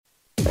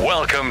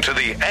Welcome to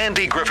the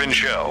Andy Griffin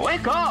Show.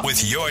 Wake up!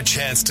 With your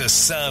chance to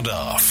sound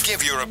off,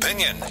 give your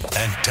opinion,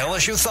 and tell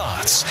us your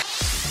thoughts.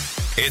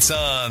 It's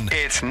on.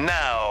 It's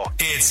now.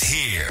 It's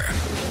here.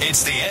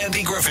 It's the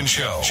Andy Griffin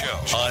Show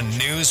on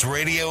News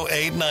Radio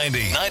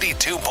 890,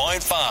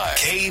 92.5,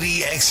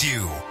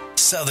 KDXU,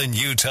 Southern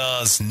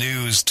Utah's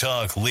news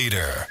talk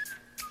leader.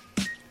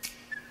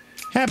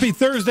 Happy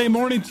Thursday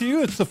morning to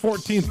you. It's the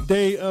 14th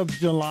day of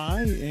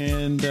July,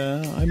 and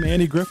I'm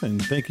Andy Griffin.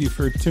 Thank you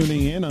for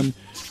tuning in on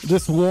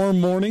this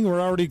warm morning.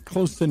 We're already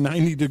close to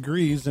 90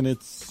 degrees, and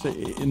it's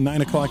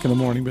 9 o'clock in the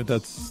morning, but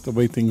that's the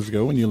way things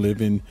go when you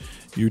live in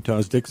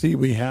Utah's Dixie.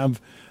 We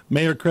have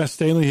Mayor Kress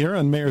Staheli here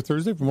on Mayor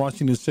Thursday from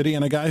Washington City,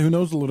 and a guy who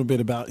knows a little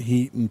bit about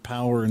heat and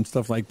power and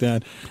stuff like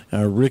that.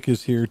 Rick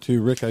is here,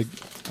 too. Rick, I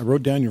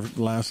wrote down your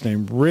last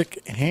name.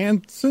 Rick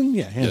Hansen?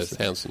 Yeah, Hansen. Yes,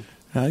 Hansen.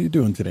 How you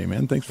doing today,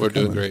 man? Thanks for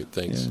coming. We're doing great,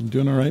 thanks. Yeah,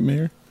 doing all right,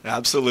 Mayor?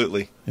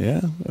 Absolutely.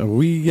 Yeah.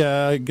 We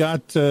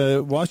got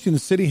Washington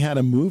City had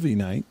a movie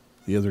night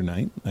the other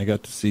night. I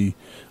got to see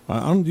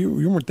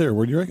you weren't there,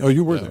 were you? Oh,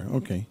 you were there.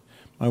 Okay.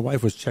 My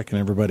wife was checking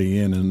everybody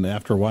in, and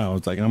after a while, I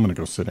was like, I'm going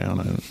to go sit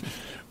down.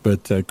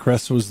 But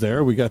Kress was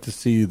there. We got to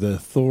see the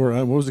Thor,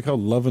 what was it called?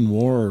 Love and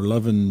War or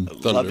Love and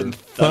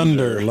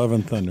Thunder. Love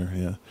and Thunder,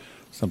 yeah.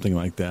 Something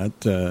like that.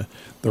 The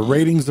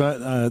ratings,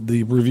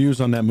 the reviews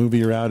on that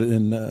movie are out,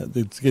 and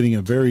it's getting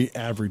a very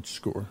average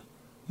score.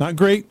 Not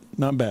great,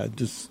 not bad,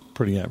 just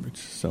pretty average.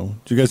 So,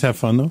 did you guys have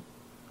fun, though?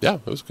 Yeah,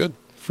 it was good.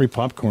 Free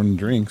popcorn and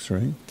drinks,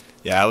 right?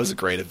 Yeah, it was a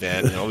great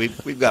event. You know,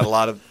 we've got a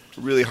lot of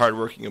really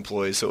hardworking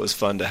employees, so it was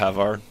fun to have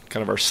our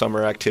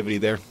summer activity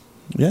there.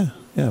 Yeah,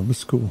 it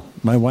was cool.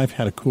 My wife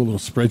had a cool little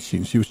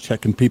spreadsheet. She was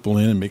checking people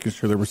in and making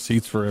sure there were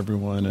seats for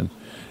everyone and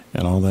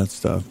all that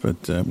stuff.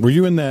 But were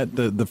you in that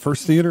the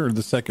first theater or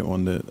the second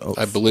one?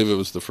 I believe it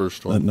was the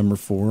first one. Number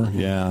 4,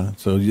 yeah.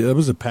 So it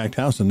was a packed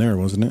house in there,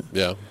 wasn't it?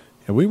 Yeah.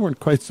 Yeah, we weren't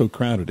quite so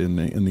crowded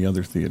in the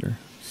other theater.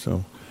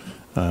 So,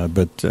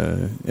 but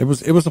it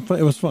was fun.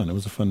 It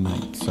was a fun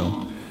night.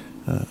 So,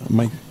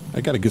 I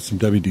got to get some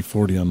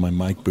WD-40 on my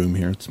mic boom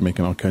here. It's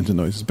making all kinds of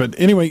noises. But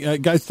anyway,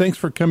 guys, thanks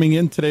for coming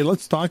in today.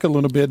 Let's talk a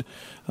little bit,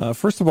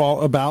 first of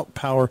all, about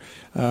power.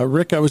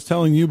 Rick, I was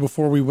telling you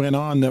before we went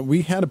on that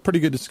we had a pretty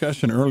good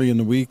discussion early in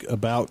the week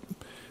about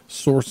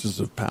sources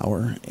of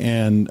power.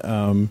 And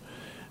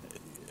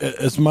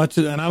as much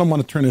as, and I don't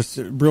want to turn this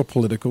real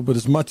political, but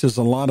as much as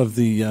a lot of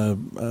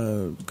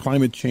the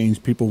climate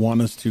change people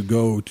want us to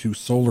go to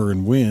solar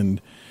and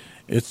wind,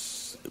 it's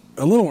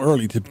a little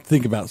early to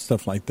think about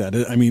stuff like that.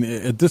 I mean,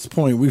 at this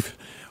point,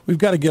 we've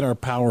got to get our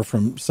power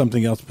from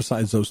something else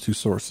besides those two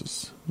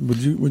sources. Would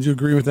you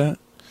agree with that?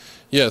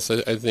 Yes,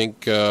 I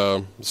think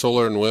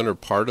solar and wind are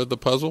part of the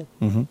puzzle,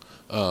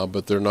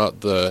 but they're not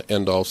the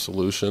end-all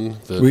solution.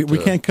 We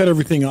can't cut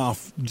everything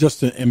off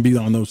just and be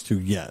on those two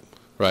yet.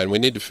 Right, and we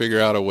need to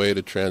figure out a way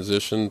to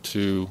transition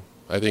to,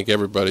 I think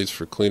everybody's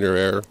for cleaner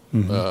air,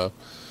 but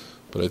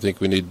I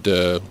think we need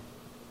to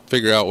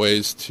figure out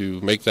ways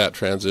to make that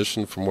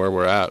transition from where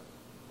we're at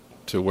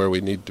to where we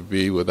need to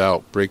be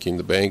without breaking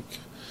the bank.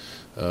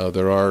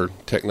 There are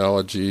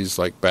technologies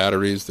like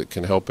batteries that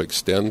can help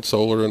extend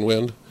solar and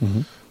wind,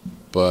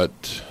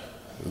 but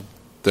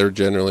they're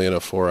generally in a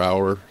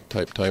 4-hour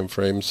type time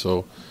frame,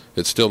 so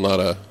it's still not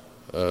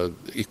a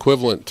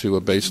equivalent to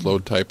a base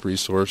load type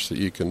resource that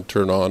you can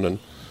turn on and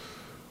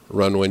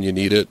run when you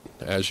need it,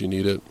 as you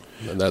need it,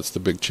 and that's the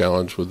big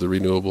challenge with the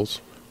renewables.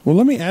 Well,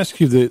 let me ask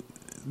you that.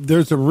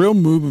 There's a real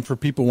movement for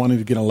people wanting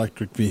to get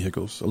electric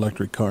vehicles,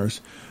 electric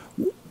cars.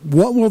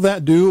 What will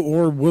that do,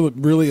 or will it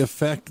really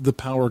affect the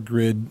power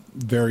grid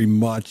very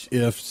much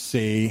if,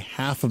 say,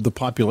 half of the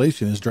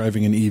population is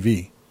driving an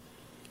EV?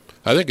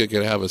 I think it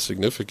could have a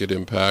significant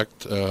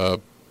impact,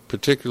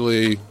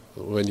 particularly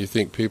when you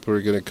think people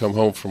are going to come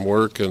home from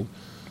work and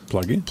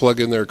plug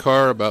in their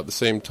car about the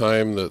same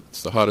time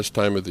that's the hottest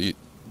time of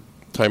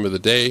the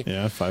day.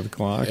 Yeah, 5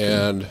 o'clock.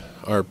 And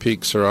our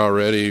peaks are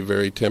already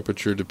very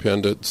temperature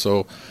dependent,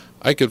 so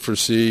I could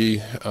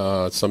foresee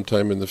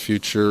sometime in the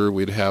future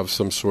we'd have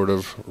some sort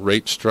of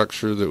rate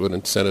structure that would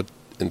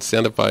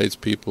incentivize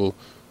people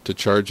to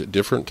charge at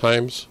different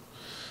times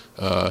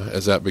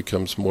as that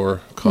becomes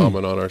more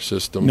common on our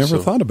system. Never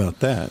thought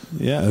about that.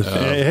 Yeah,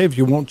 if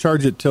you won't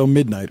charge it till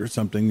midnight or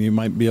something, you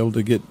might be able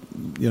to get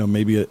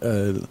maybe a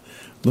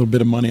little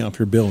bit of money off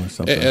your bill or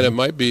something. And it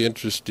might be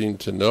interesting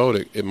to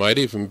note, it might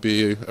even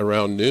be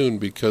around noon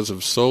because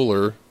of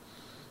solar.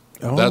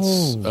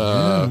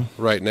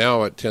 Right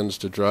now it tends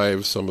to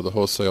drive some of the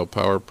wholesale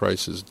power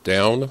prices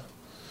down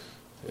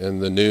in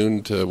the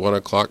noon to 1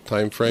 o'clock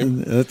time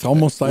frame. It's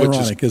almost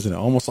ironic, isn't it?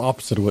 Almost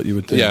opposite of what you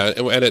would think. Yeah,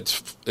 and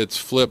it's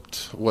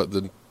flipped what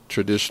the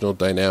traditional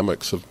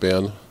dynamics have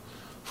been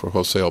for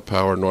wholesale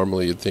power.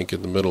 Normally you'd think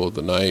in the middle of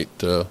the night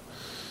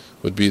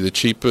would be the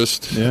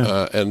cheapest,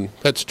 and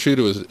that's true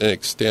to an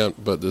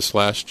extent, but this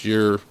last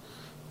year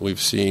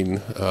we've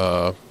seen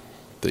the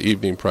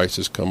evening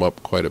prices come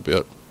up quite a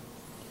bit.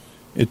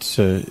 It's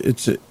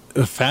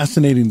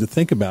fascinating to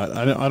think about.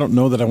 I don't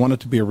know that I want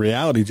it to be a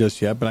reality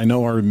just yet, but I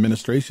know our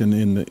administration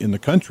in the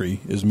country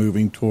is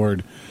moving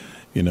toward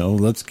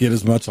Let's get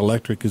as much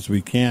electric as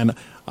we can.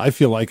 I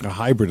feel like a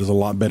hybrid is a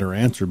lot better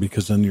answer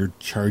because then you're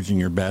charging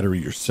your battery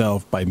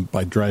yourself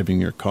by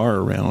driving your car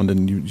around,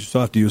 and you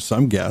still have to use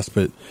some gas,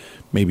 but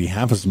maybe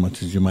half as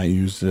much as you might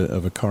use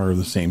of a car of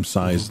the same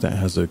size that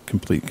has a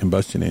complete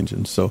combustion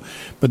engine. So,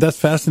 but that's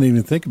fascinating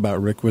to think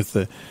about, Rick,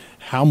 with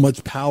how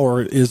much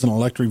power is an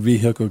electric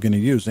vehicle going to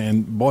use.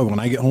 And boy, when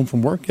I get home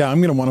from work, I'm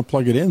going to want to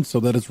plug it in so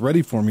that it's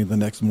ready for me the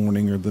next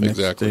morning or the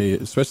next day,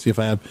 especially if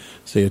I have,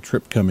 say, a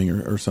trip coming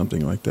or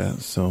something like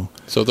that. So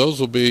those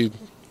will be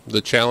the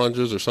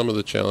challenges, or some of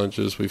the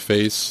challenges we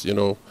face,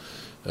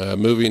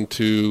 moving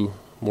to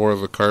more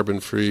of a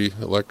carbon-free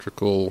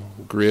electrical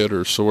grid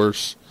or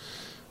source.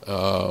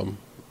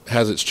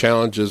 Has its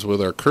challenges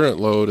with our current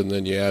load, and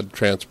then you add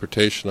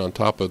transportation on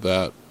top of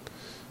that,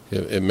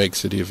 it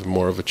makes it even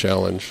more of a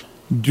challenge.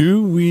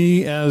 Do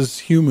we as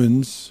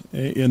humans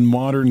in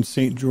modern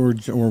St.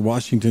 George or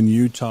Washington,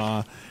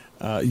 Utah,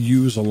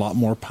 use a lot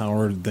more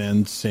power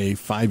than, say,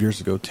 5 years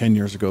ago, 10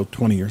 years ago,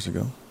 20 years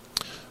ago?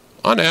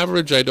 On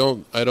average, I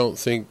don't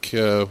think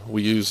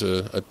we use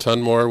a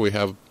ton more. We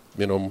have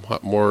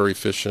more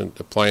efficient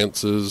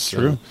appliances,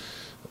 True.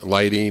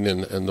 Lighting,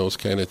 and those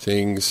kind of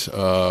things.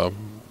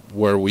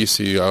 Where we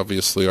see,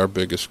 obviously, our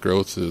biggest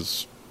growth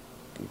is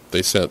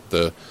they set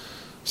the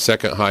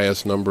second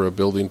highest number of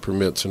building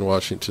permits in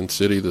Washington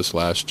City this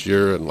last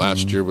year, and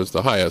last year was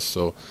the highest.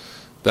 So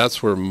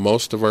that's where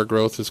most of our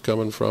growth is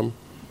coming from.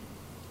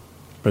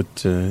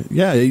 But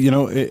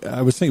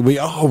I was thinking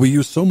we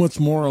use so much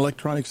more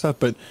electronic stuff,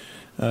 but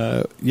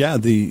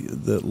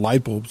the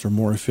light bulbs are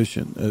more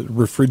efficient.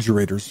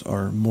 Refrigerators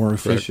are more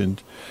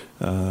efficient.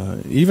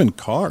 Even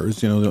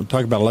cars,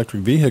 talk about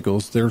electric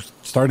vehicles, they're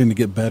starting to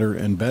get better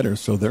and better,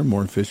 so they're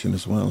more efficient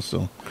as well.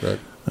 So, correct.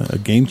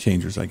 Game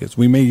changers, I guess.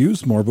 We may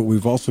use more, but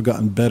we've also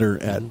gotten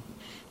better at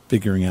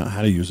figuring out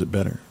how to use it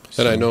better.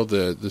 And I know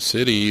the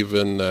city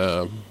even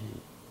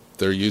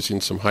they're using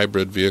some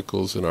hybrid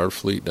vehicles in our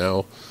fleet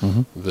now.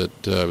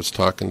 That I was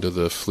talking to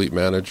the fleet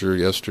manager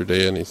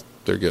yesterday, and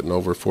they're getting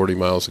over 40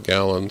 miles a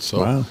gallon.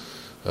 So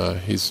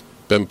he's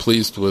been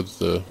pleased with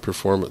the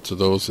performance of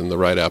those in the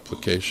right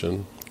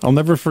application. I'll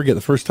never forget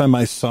the first time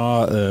I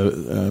saw, they do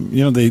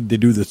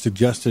the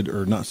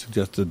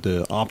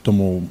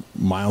optimal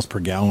miles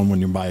per gallon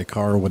when you buy a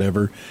car or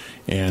whatever.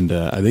 And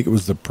I think it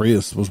was the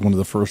Prius was one of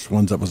the first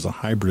ones that was a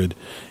hybrid.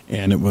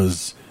 And it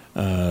was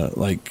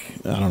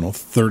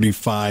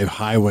 35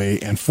 highway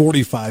and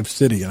 45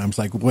 city. And I was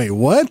like, wait,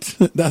 what?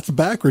 That's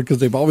backward, because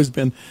they've always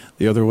been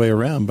the other way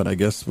around. But I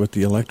guess with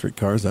the electric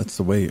cars, that's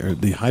the way, or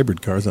the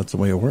hybrid cars, that's the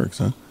way it works,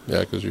 huh?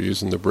 Yeah, because you're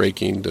using the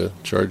braking to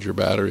charge your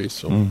battery.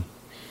 So.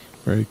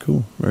 Very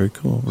cool. Very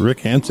cool.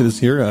 Rick Hansen is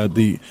here,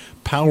 the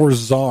Power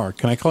Czar.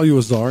 Can I call you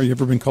a czar? You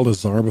ever been called a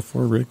czar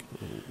before, Rick?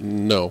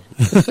 No.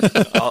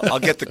 I'll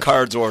get the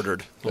cards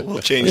ordered. We'll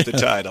change the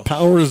title.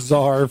 Power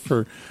Czar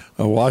for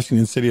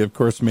Washington City. Of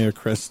course, Mayor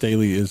Kress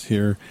Staheli is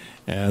here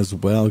as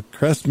well.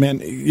 Kress, man,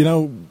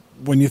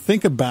 when you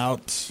think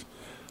about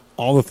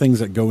all the things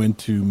that go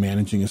into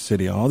managing a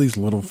city, all these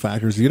little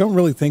factors, you don't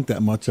really think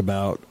that much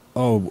about,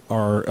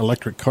 our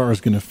electric car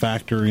is going to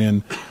factor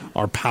in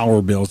our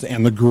power bills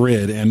and the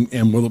grid,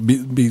 and will it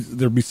be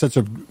there'll be such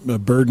a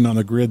burden on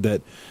the grid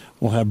that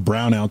we'll have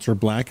brownouts or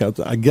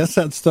blackouts. I guess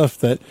that's stuff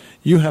that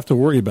you have to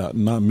worry about,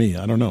 and not me.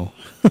 I don't know.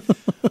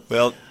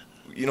 Well,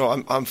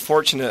 I'm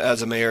fortunate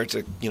as a mayor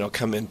to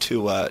come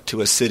into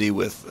to a city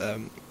with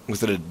an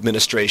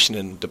administration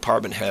and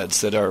department heads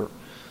that are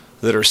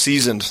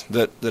seasoned,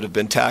 that have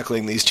been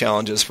tackling these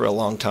challenges for a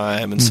long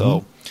time, and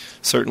so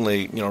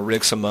certainly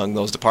Rick's among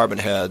those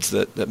department heads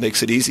that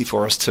makes it easy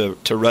for us to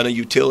run a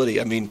utility.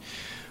 I mean,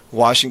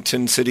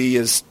 Washington City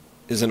is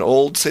an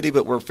old city,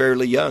 but we're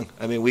fairly young.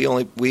 I mean, we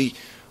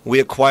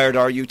acquired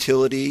our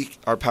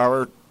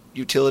power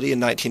utility in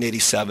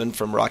 1987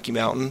 from Rocky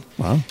Mountain.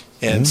 Wow.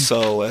 And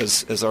so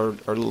as our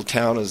little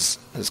town has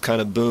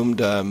kind of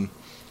boomed,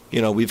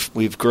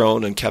 we've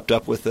grown and kept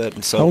up with it.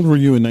 And so, how old were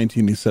you in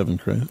 1987,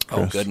 Kress?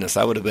 Oh goodness,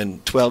 I would have been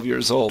 12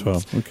 years old.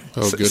 12. Okay.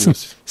 Oh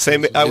goodness.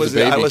 Same.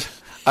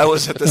 I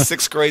was at the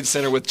 6th grade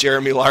center with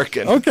Jeremy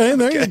Larkin. Okay,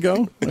 there you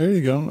go. There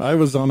you go. I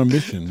was on a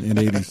mission in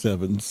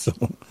 87, so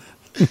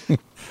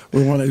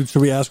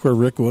should we ask where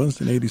Rick was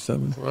in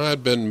 87? Well,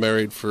 I'd been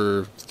married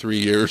for 3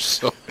 years,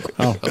 so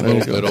a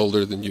little bit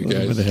older than you guys. A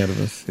little bit ahead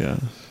of us, yeah.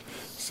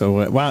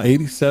 So,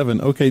 87.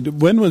 Okay,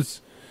 when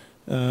was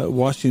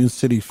Washington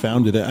City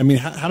founded? I mean,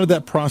 how did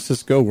that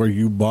process go where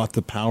you bought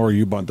the power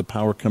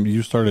company,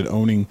 you started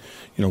owning,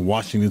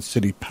 Washington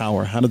City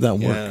Power? How did that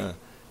work? Yeah.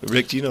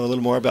 Rick, do you know a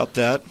little more about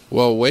that?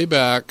 Well, way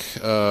back,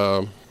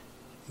 the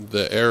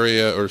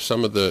area, or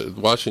some of the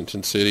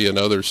Washington City and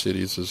other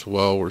cities as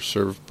well, were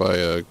served by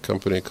a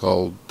company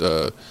called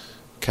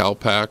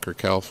CalPAC, or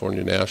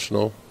California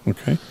National.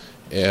 Okay.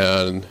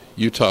 And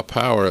Utah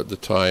Power at the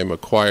time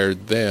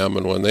acquired them,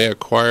 and when they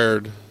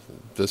acquired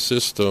the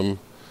system,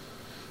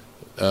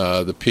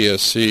 the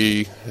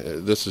PSC,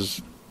 this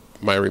is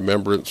my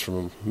remembrance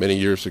from many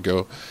years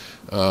ago,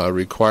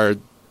 required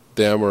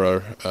them,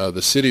 or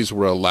the cities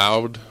were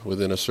allowed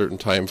within a certain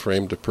time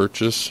frame to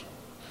purchase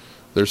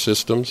their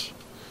systems.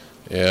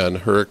 and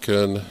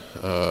Hurricane,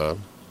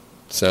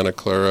 Santa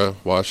Clara,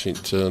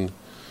 Washington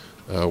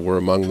were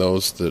among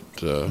those that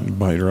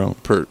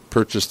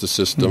purchased the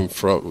system,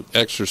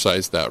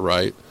 exercised that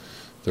right.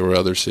 There were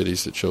other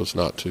cities that chose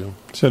not to.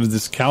 So did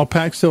this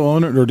CalPAC still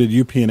own it, or did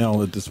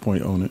UPNL at this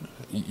point own it?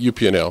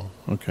 UPNL,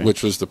 okay,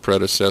 which was the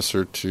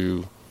predecessor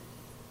to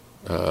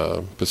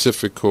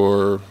Pacific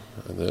Corps,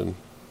 and then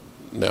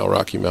now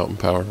Rocky Mountain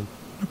Power.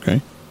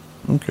 Okay.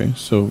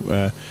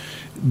 So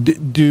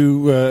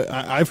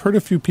I've heard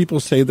a few people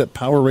say that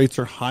power rates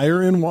are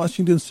higher in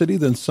Washington City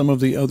than some of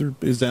the other.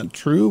 Is that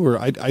true? Or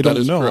I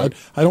don't know.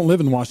 I don't live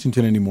in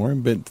Washington anymore.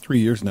 It's been 3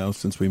 years now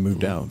since we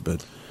moved out.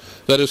 But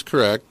that is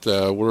correct.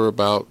 We're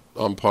about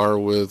on par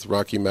with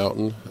Rocky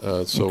Mountain,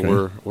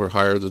 we're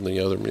higher than the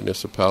other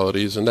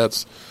municipalities, and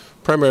that's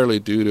primarily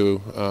due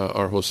to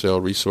our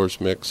wholesale resource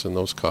mix and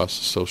those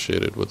costs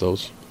associated with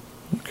those.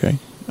 Okay.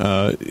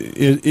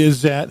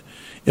 Is that,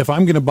 if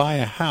I'm going to buy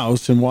a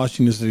house in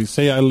Washington City,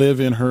 say I live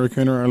in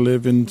Hurricane or I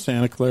live in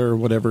Santa Clara or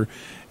whatever,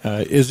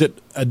 is it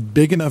a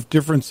big enough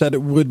difference that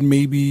it would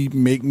maybe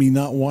make me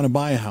not want to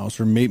buy a house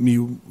or make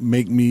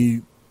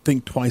me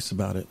think twice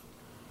about it?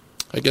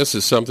 I guess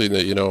it's something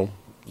that,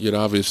 you'd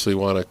obviously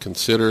want to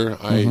consider.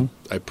 I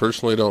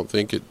personally don't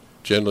think it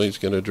generally is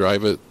going to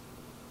drive it.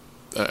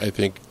 I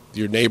think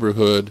your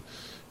neighborhood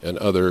and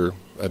other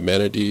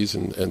amenities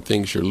and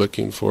things you're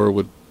looking for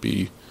would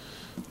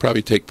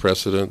probably take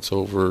precedence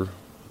over.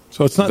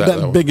 So it's not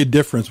that big a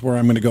difference where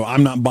I'm going to go,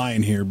 I'm not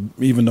buying here,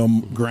 even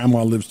though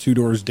grandma lives 2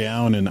 doors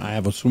down and I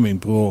have a swimming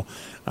pool.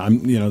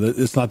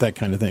 It's not that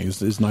kind of thing.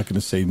 It's not going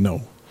to say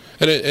no.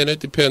 And it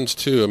depends,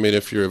 too. I mean,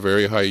 if you're a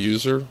very high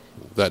user,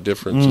 that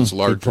difference is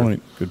larger.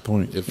 Good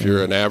point. If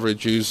you're an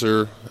average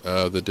user,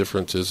 the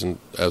difference isn't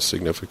as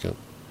significant.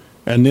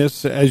 And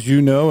this, as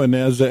you know, and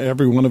as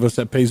every one of us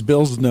that pays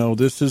bills know,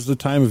 this is the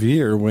time of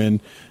year when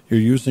you're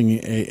using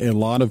a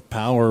lot of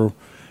power.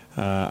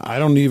 I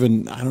don't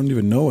even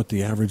know what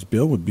the average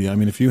bill would be. I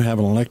mean, if you have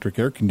an electric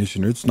air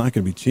conditioner, it's not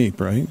going to be cheap,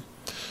 right?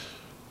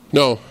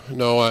 No.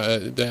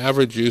 The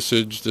average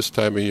usage this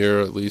time of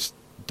year at least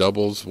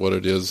doubles what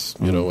it is,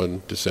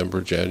 in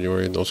December,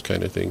 January, and those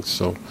kind of things.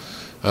 So,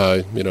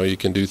 you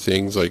can do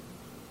things like,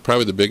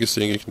 probably the biggest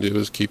thing you can do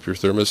is keep your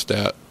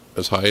thermostat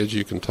as high as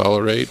you can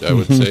tolerate. I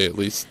would say at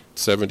least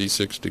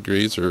 76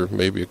 degrees or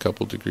maybe a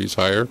couple degrees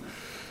higher.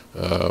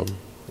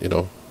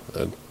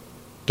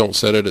 Don't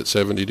set it at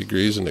 70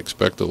 degrees and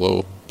expect a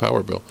low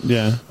power bill.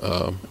 Yeah.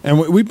 And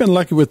we've been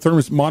lucky with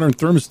modern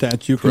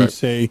thermostats. You can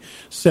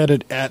set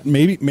it at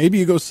maybe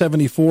you go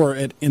 74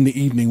 in the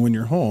evening when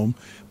you're home.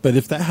 But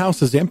if that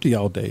house is empty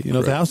all day,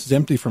 if the house is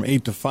empty from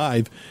 8 to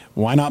 5,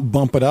 why not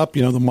bump it up?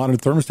 The modern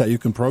thermostat, you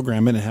can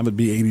program it and have it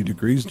be 80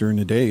 degrees during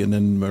the day, and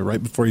then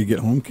right before you get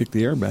home, kick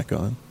the air back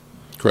on.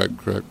 Correct.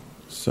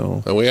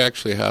 So, and we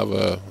actually have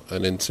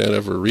an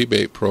incentive or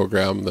rebate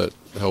program that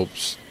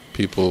helps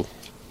people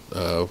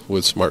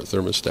with smart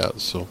thermostats.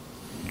 So,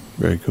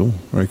 very cool.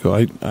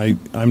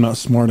 I'm not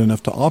smart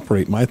enough to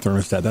operate my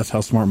thermostat. That's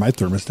how smart my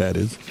thermostat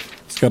is.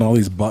 It's got all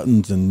these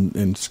buttons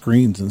and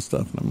screens and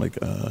stuff. And I'm like,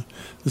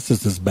 this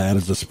is as bad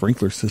as a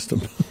sprinkler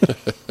system.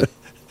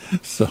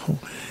 So,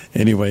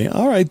 anyway,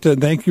 all right.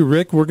 Thank you,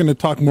 Rick. We're going to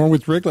talk more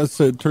with Rick. Let's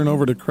turn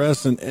over to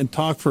Kress and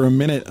talk for a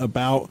minute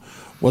about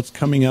what's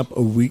coming up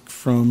a week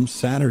from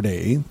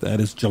Saturday. That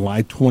is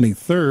July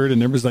 23rd.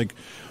 And everybody's like,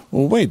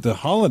 well, wait, the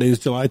holiday is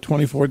July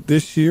 24th.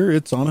 This year,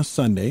 it's on a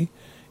Sunday.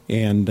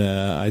 And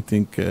I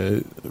think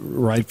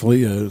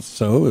rightfully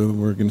so.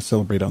 We're going to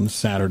celebrate on the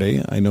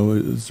Saturday. I know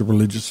it's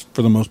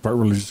for the most part,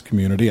 religious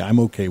community. I'm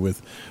okay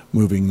with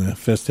moving the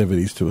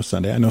festivities to a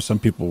Sunday. I know some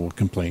people will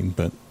complain,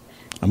 but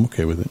I'm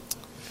okay with it.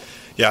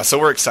 Yeah, so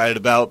we're excited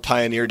about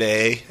Pioneer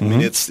Day. I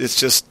mean, it's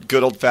just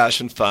good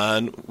old-fashioned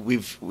fun.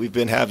 We've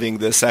been having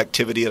this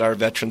activity at our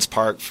Veterans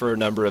Park for a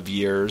number of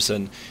years,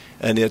 and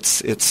it's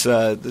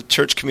the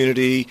church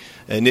community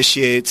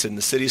initiates and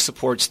the city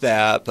supports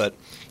that, but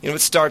it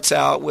starts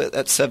out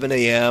at 7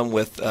 a.m.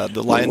 with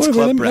the Lions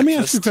Club breakfast. Let me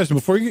ask you a question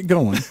before you get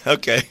going.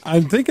 Okay.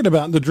 I'm thinking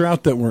about the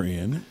drought that we're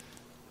in.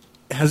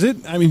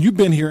 You've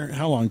been here,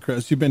 how long,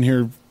 Kress? You've been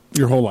here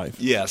your whole life.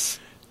 Yes.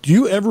 Do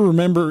you ever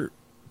remember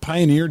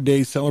Pioneer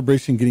Day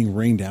celebration getting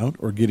rained out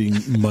or getting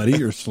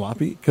muddy or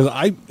sloppy?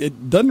 Because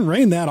it doesn't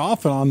rain that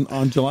often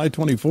on July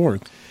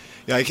 24th.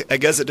 Yeah, I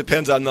guess it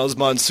depends on those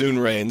monsoon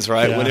rains,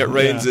 right? Yeah, when it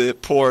rains,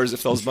 it pours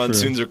if those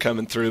monsoons are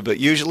coming through. But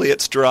usually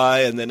it's dry,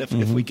 and then if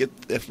we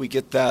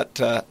get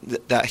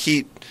that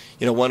heat,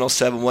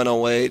 107,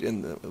 108,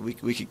 and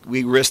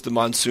we risk the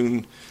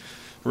monsoon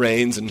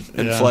rains and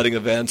flooding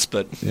events.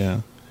 But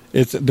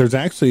there's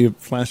actually a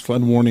flash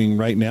flood warning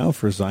right now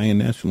for Zion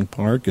National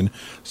Park and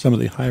some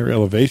of the higher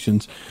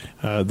elevations.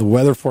 The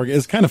weather forecast,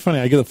 it's kind of funny.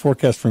 I get a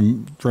forecast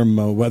from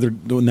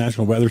the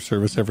National Weather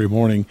Service every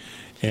morning,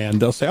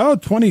 And they'll say,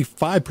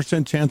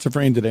 25% chance of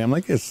rain today. I'm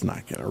like, it's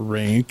not going to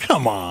rain.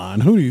 Come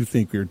on. Who do you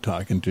think you're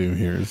talking to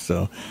here?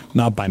 So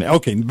not by now.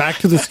 Okay, back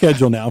to the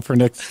schedule now for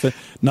next,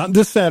 not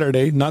this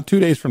Saturday, not 2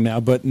 days from now,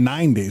 but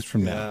 9 days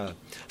from now. Yeah.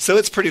 So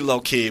it's pretty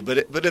low key,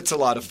 but it's a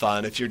lot of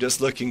fun if you're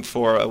just looking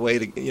for a way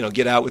to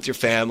get out with your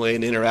family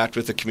and interact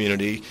with the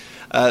community.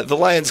 The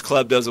Lions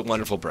Club does a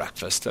wonderful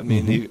breakfast. I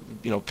mean,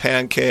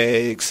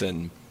 pancakes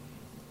and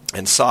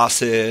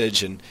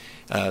sausage and.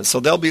 So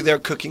they'll be there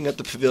cooking at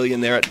the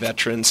pavilion there at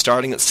Veterans,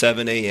 starting at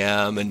 7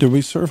 a.m. And do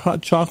we serve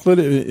hot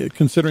chocolate,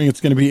 considering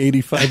it's going to be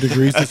 85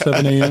 degrees at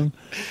 7 a.m.?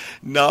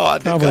 No, I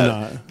think probably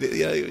not.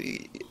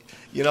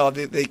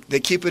 They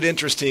keep it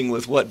interesting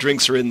with what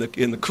drinks are in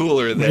the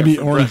cooler there. Maybe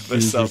for orange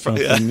breakfast. juice or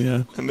something.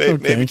 Yeah.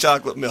 Maybe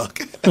chocolate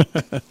milk.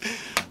 But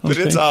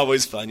Okay. It's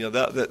always fun.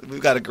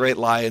 We've got a great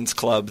Lions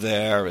Club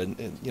there, and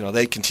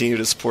they continue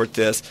to support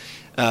this.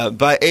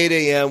 By 8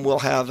 a.m. we'll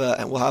have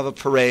a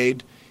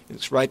parade.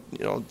 It's right,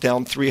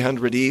 down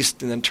 300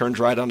 East, and then turns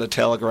right onto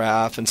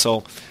Telegraph, and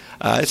so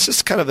it's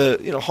just kind of a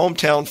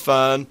hometown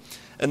fun.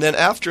 And then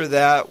after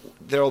that,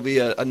 there will be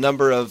a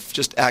number of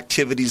just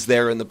activities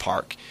there in the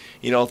park.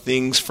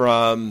 Things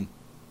from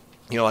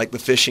like the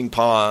fishing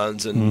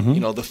ponds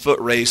and the foot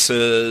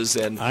races.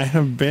 And I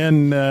have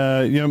been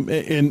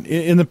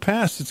in the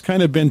past, it's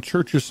kind of been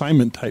church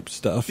assignment type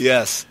stuff.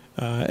 Yes.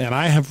 And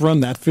I have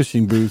run that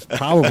fishing booth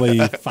probably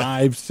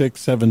 5,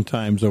 6, 7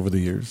 times over the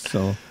years.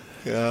 So.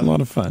 Yeah. A lot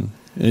of fun.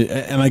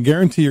 And I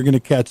guarantee you're going to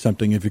catch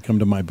something if you come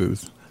to my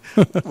booth.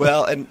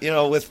 Well, and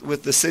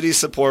with the city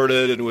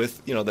supported and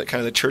with that kind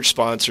of the church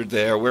sponsored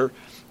there, we're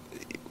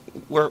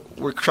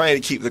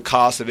trying to keep the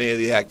cost of any of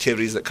the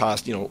activities that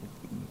cost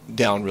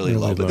down really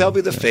low. But there'll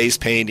be the face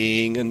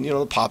painting and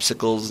the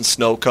popsicles and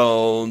snow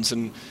cones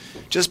and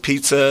just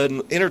pizza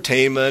and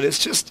entertainment.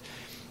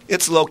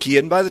 It's low key,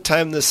 and by the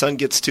time the sun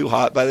gets too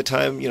hot, by the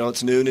time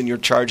it's noon and you're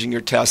charging your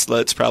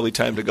Tesla, it's probably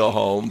time to go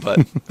home.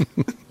 But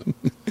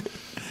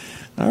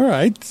all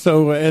right.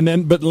 So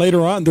but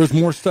later on, there's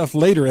more stuff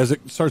later as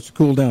it starts to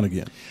cool down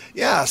again.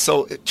 Yeah.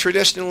 So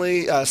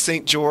traditionally,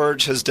 St.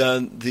 George has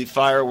done the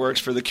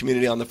fireworks for the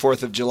community on the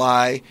 4th of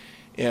July.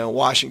 In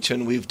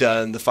Washington, we've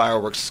done the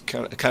fireworks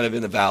kind of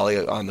in the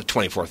valley on the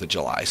 24th of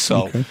July.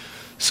 So. Okay.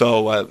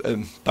 So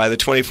by the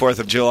 24th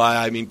of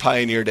July, I mean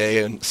Pioneer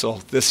Day, and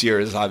so this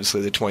year is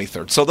obviously the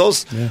 23rd. So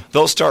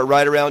those start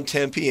right around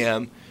 10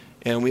 p.m.,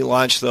 and we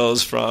launch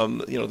those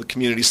from the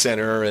community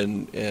center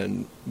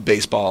and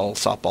baseball,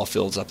 softball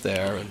fields up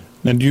there.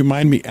 And do you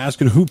mind me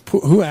asking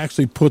who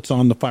actually puts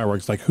on the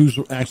fireworks? Like who's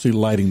actually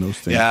lighting those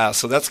things? Yeah,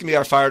 so that's going to be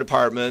our fire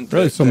department.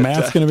 Really? So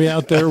Matt's going to be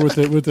out there with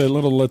a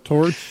little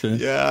torch?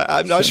 Yeah,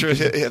 I'm not sure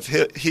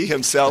if he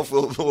himself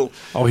will.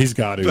 Oh, he's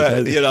got to.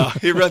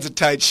 But he runs a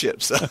tight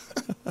ship. So.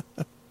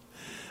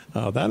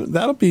 Oh,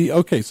 that'll be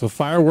okay. So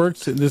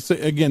fireworks. This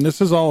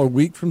is all a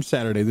week from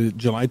Saturday, the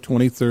July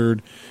 23rd.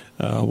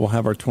 We'll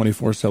have our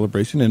 24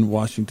 celebration in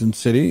Washington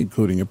City,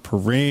 including a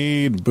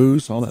parade,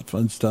 booths, all that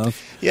fun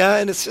stuff. Yeah,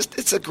 and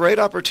it's a great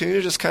opportunity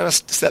to just kind of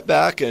step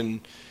back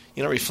and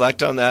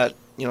reflect on that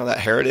that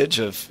heritage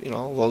of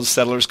those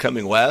settlers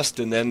coming west,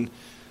 and then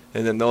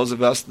those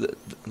of us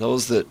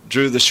those that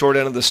drew the short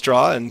end of the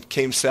straw and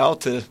came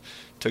south to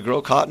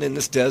grow cotton in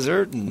this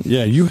desert. And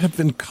yeah, you have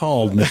been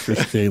called, Mr.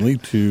 Staheli,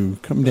 to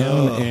come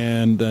down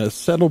and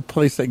settle a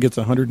place that gets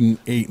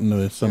 108 in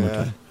the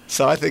summertime. Yeah.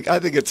 So I think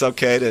it's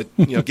okay to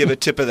give a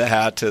tip of the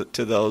hat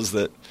to those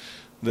that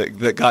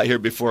got here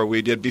before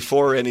we did,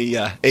 before any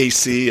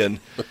AC and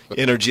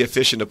energy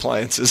efficient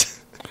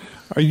appliances.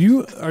 Are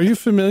you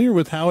familiar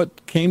with how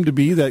it came to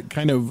be that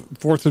kind of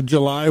 4th of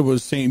July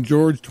was St.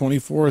 George,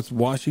 24th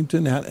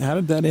Washington? How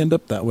did that end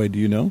up that way? Do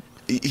you know?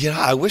 Yeah,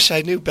 I wish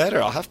I knew better.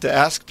 I'll have to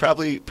ask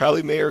probably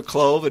Mayor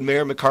Clove and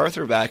Mayor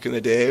MacArthur back in the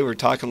day. We were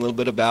talking a little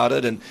bit about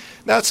it, and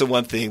that's the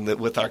one thing that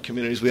with our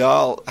communities, we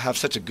all have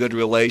such a good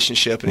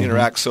relationship and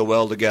interact so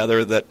well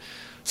together that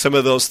some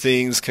of those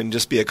things can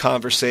just be a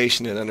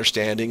conversation and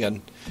understanding.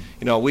 And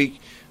we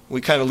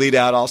kind of lead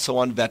out also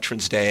on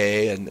Veterans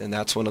Day, and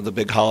that's one of the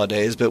big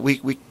holidays. But we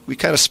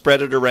kind of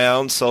spread it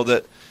around so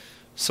that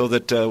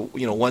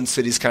one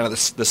city's kind of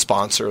the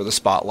sponsor or the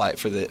spotlight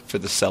for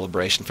the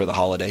celebration for the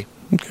holiday.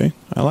 Okay,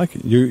 I like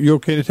it. You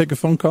okay to take a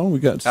phone call? We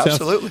got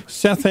absolutely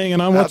Seth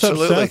hanging on. What's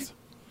absolutely. up, Seth?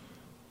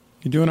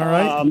 You doing all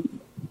right?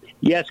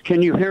 Yes.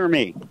 Can you hear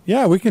me?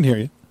 Yeah, we can hear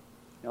you.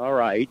 All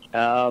right.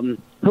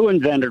 Who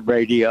invented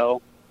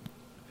radio?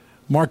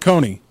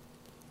 Marconi.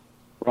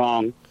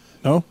 Wrong.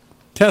 No,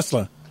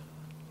 Tesla.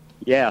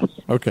 Yes.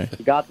 Okay.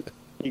 You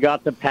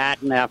got the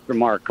patent after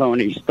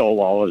Marconi stole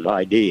all his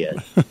ideas.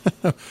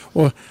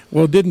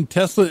 well, didn't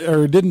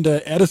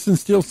Edison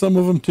steal some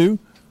of them too?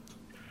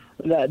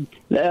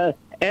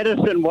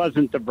 Edison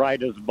wasn't the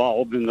brightest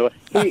bulb in the.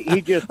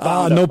 He just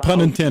found no pun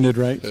intended,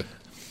 right?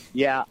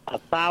 Yeah,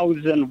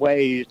 1,000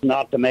 ways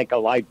not to make a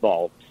light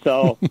bulb.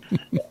 So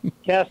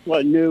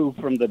Tesla knew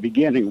from the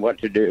beginning what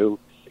to do.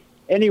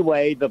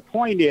 Anyway, the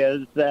point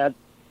is that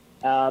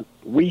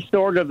we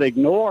sort of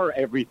ignore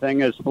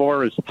everything as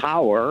far as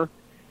power.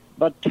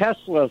 But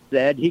Tesla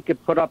said he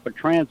could put up a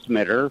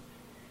transmitter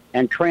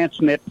and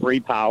transmit free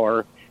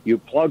power. You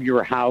plug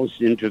your house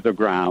into the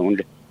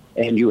ground,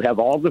 and you have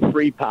all the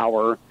free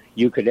power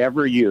you could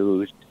ever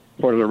use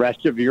for the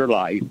rest of your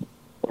life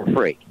for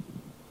free.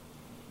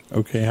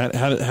 Okay,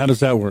 how does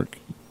that work?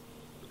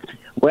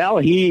 Well,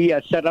 he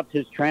set up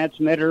his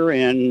transmitter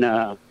in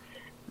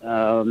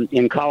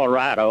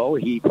Colorado.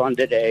 He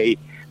funded a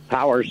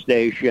power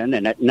station,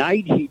 and at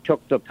night he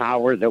took the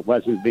power that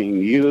wasn't being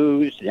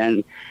used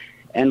and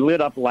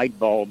lit up light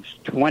bulbs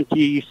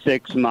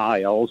 26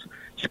 miles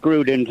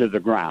screwed into the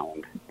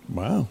ground.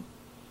 Wow.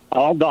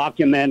 All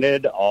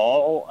documented,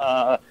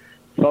 all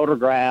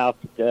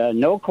photographed,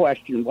 no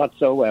question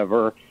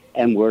whatsoever,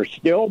 and we're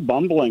still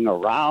bumbling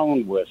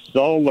around with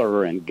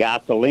solar and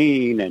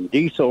gasoline and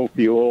diesel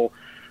fuel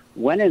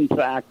when in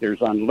fact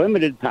there's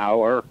unlimited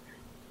power.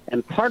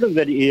 And part of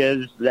it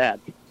is that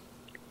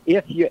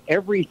if you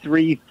every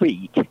 3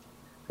 feet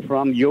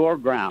from your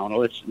ground,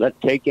 let's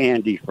take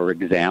Andy for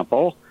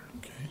example,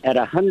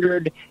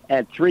 okay.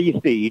 At 3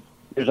 feet,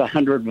 there's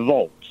 100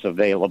 volts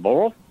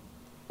available,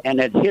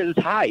 and at his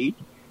height,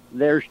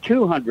 there's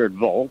 200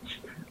 volts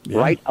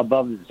right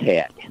above his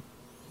head.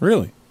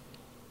 Really?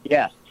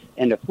 Yes,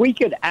 and if we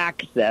could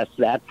access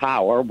that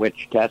power,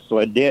 which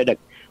Tesla did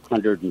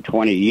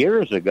 120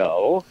 years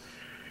ago,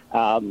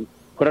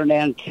 put an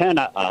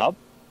antenna up,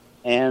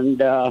 and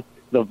the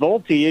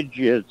voltage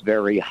is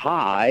very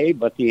high,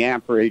 but the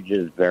amperage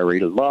is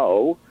very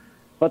low.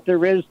 But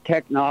there is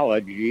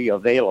technology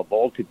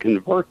available to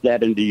convert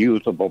that into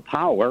usable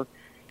power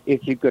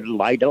if you could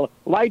light a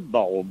light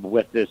bulb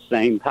with this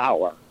same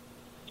power.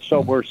 So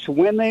we're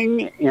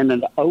swimming in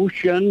an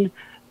ocean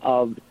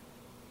of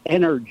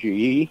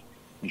energy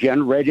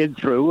generated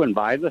through and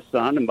by the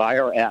sun and by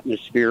our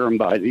atmosphere and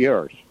by the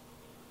earth.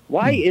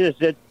 Why is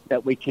it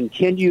that we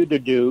continue to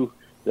do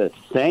the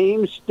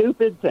same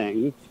stupid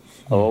thing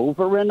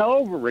over and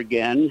over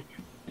again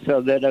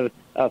so that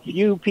a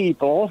few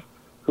people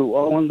who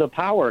own the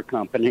power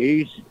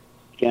companies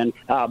can,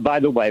 by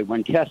the way,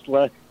 when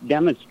Tesla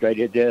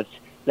demonstrated this,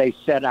 they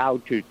set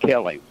out to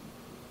kill him.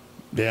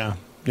 Yeah,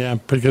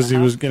 because he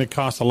was going to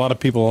cost a lot of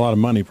people a lot of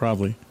money,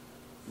 probably.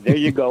 There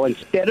you go.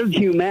 Instead of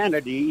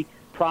humanity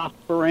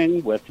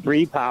prospering with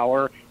free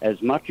power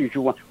as much as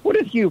you want, what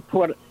if you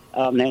put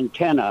an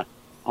antenna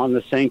on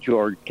the St.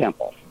 George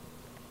Temple?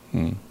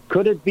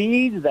 Could it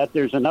be that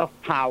there's enough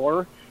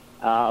power?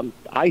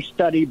 I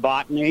study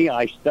botany.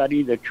 I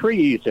study the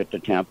trees at the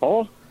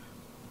temple.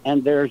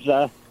 And there's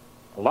a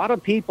lot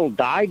of people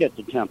died at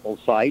the temple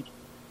site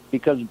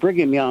because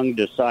Brigham Young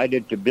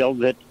decided to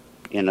build it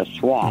in a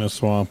swamp. In a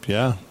swamp,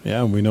 yeah,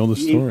 we know the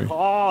story.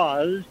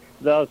 Because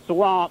the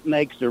swamp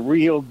makes a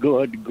real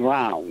good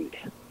ground.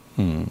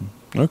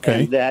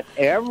 Okay. And that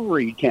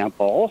every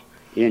temple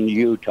in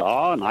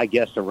Utah, and I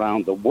guess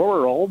around the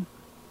world,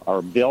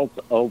 are built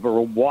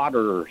over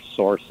water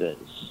sources.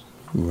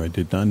 Ooh, I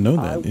did not know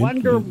that. I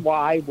wonder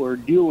why we're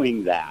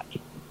doing that.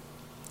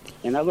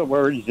 In other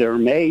words, there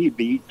may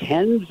be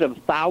tens of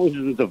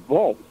thousands of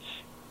volts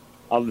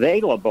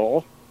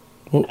available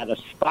at a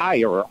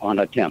spire on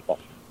a temple.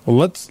 Well,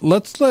 let's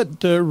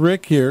let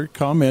Rick here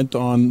comment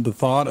on the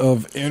thought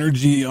of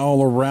energy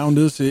all around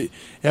us.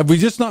 Have we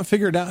just not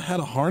figured out how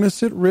to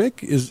harness it,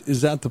 Rick?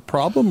 Is that the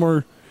problem,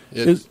 or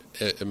it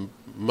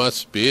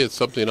must be? It's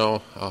something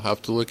I'll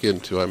have to look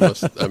into. I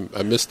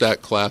missed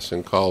that class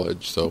in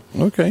college, so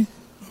okay.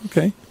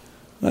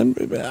 I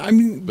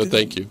mean, but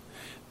thank you.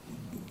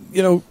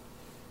 You know,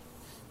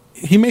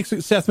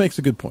 Seth makes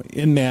a good point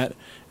in that,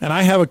 and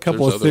I have a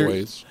couple of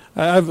theories.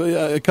 I have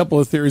a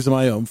couple of theories of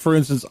my own. For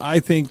instance, I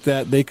think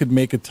that they could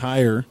make a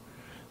tire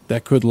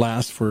that could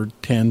last for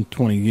 10,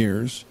 20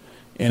 years,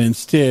 and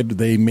instead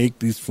they make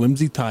these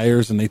flimsy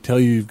tires, and they tell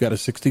you you've got a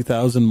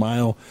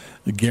 60,000-mile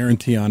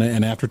guarantee on it,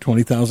 and after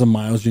 20,000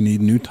 miles you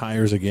need new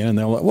tires again, and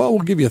they're like, well,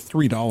 we'll give you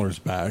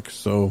 $3 back.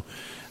 So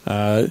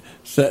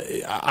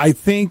I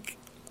think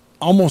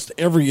almost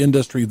every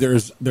industry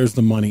there's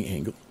the money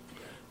angle,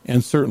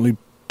 and certainly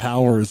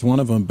power is one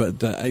of them.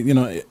 But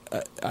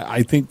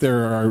I think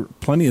there are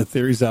plenty of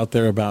theories out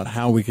there about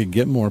how we could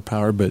get more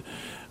power. But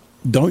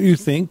don't you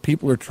think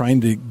people are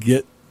trying to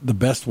get the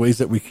best ways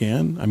that we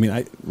can? I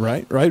mean,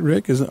 right,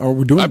 Rick? Are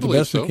we doing the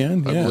best we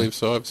can? I believe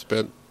so. I've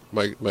spent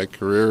my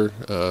career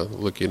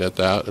looking at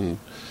that, and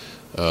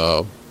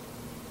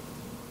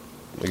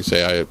like I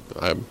say,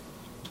 I'm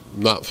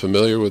not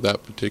familiar with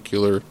that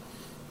particular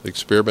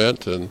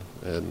experiment, and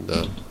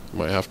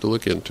might have to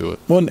look into it.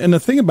 Well, and the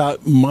thing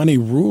about money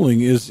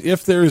ruling is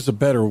if there is a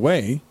better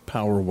way,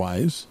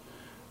 power-wise,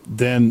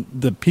 then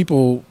the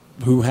people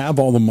who have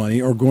all the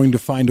money are going to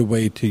find a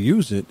way to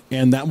use it,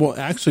 and that will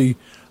actually,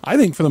 I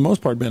think, for the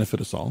most part,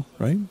 benefit us all,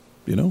 right?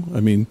 You know,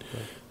 I mean,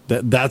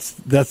 that's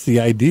the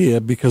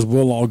idea, because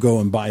we'll all go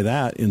and buy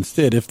that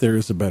instead if there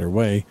is a better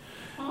way.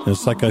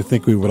 It's like I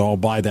think we would all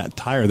buy that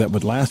tire that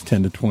would last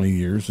 10 to 20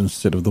 years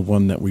instead of the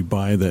one that we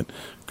buy that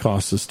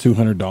costs us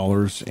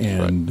 $200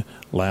 and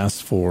lasts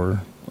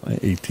for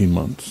 18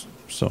 months.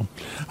 So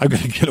I'm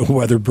going to get a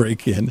weather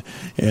break in,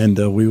 and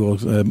we will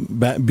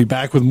be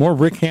back with more.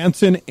 Rick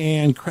Hansen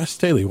and Kress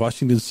Staheli,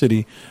 Washington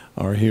City,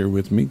 are here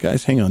with me.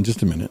 Guys, hang on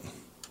just a minute.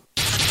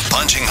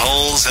 Punching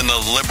holes in the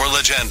liberal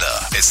agenda.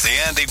 It's the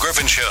Andy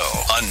Griffin Show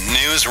on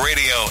News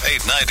Radio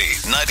 890,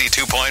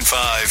 92.5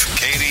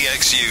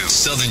 KDXU,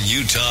 Southern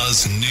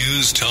Utah's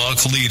news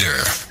talk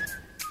leader.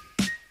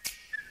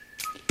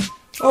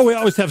 Oh, we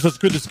always have such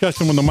good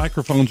discussion when the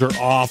microphones are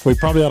off. We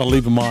probably ought to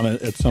leave them on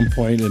at some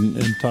point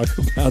and talk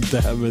about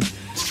that.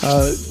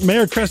 But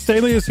Mayor Kress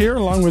Staheli is here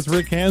along with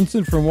Rick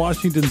Hansen from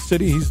Washington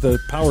City. He's the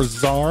power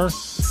czar,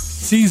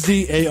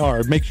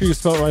 CZAR. Make sure you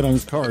spell it right on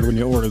his card when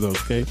you order those,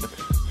 okay?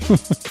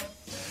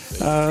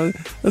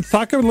 Let's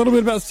talk a little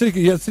bit about city.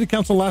 You had city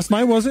council last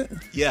night, was it?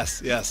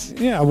 Yes.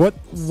 Yeah. What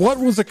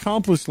was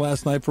accomplished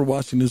last night for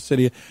Washington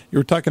City? You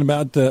were talking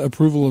about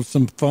approval of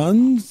some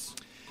funds.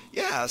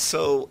 Yeah,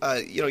 so,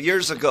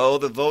 years ago,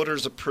 the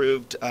voters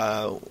approved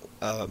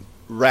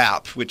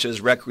RAP, which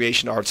is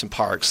Recreation, Arts, and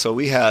Parks. So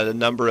we had a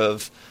number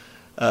of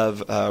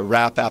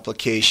RAP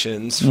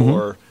applications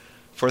for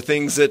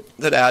things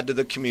that add to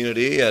the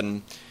community.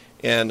 And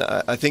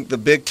I think the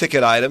big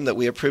ticket item that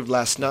we approved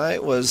last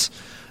night was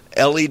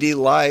LED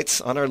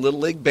lights on our Little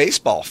League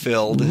baseball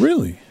field.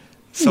 Really?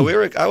 So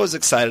I was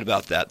excited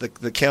about that.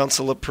 The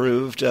council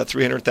approved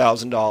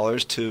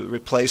 $300,000 to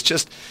replace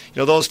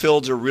those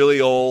fields are really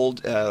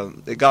old.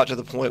 They got to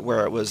the point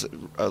where it was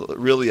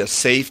really a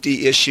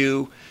safety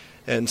issue.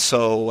 And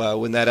so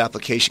when that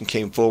application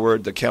came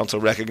forward, the council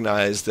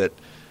recognized that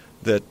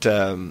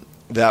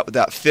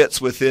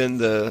fits within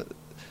the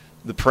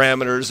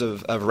parameters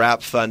of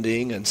RAP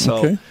funding. And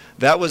so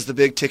that was the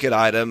big ticket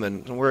item.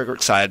 And we're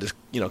excited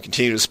to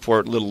continue to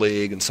support Little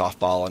League and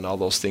softball and all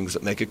those things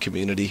that make a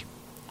community.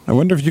 I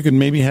wonder if you could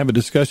maybe have a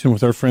discussion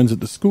with our friends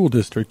at the school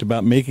district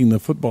about making the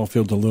football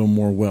fields a little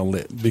more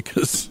well-lit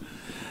because,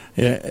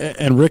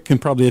 and Rick can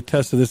probably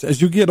attest to this,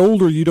 as you get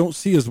older, you don't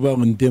see as well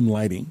in dim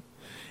lighting.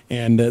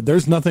 And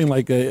there's nothing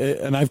like,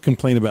 and I've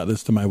complained about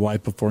this to my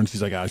wife before, and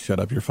she's like, shut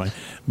up, you're fine.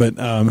 But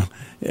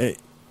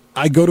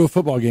I go to a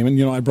football game,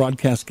 and, I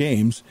broadcast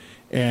games,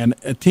 and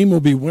a team will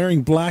be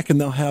wearing black,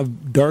 and they'll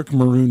have dark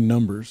maroon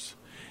numbers.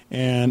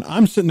 And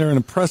I'm sitting there in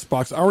a press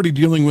box, already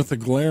dealing with the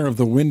glare of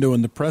the window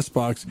in the press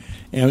box,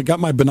 and I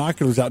got my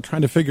binoculars out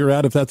trying to figure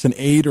out if that's an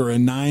 8 or a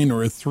 9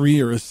 or a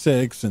 3 or a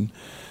 6. And,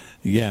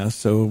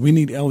 so we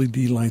need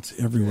LED lights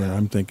everywhere,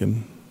 I'm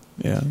thinking.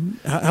 Yeah.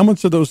 How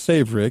much do those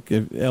save, Rick,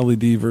 if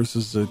LED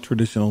versus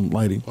traditional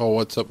lighting? Oh,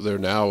 what's up there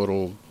now,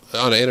 on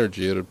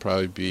energy, it'll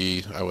probably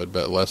be, I would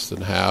bet, less than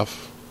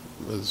half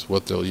is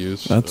what they'll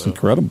use. That's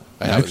incredible.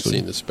 I haven't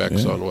seen the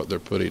specs on what they're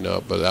putting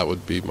up, but that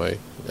would be my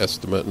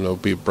estimate, and it'll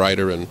be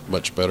brighter and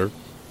much better.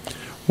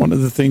 One of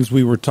the things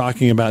we were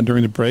talking about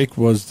during the break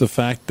was the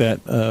fact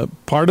that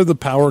part of the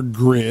power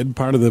grid,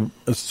 part of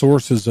the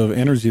sources of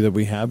energy that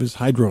we have is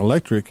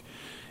hydroelectric.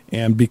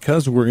 And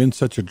because we're in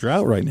such a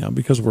drought right now,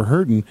 because we're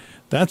hurting,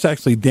 that's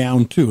actually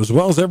down too, as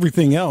well as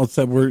everything else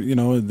that we're,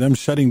 them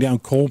shutting down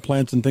coal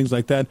plants and things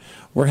like that.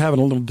 We're having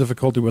a little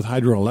difficulty with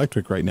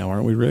hydroelectric right now,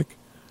 aren't we, Rick?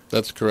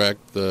 That's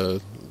correct.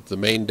 The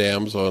main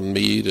dams on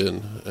Meade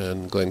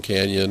and Glen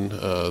Canyon,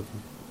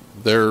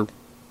 they're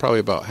probably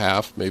about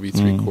half, maybe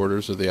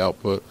three-quarters of the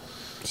output.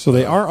 So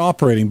they are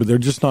operating, but they're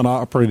just not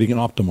operating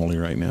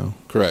optimally right now.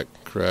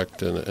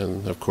 Correct.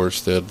 And of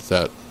course,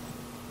 that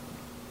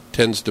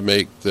tends to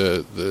make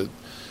the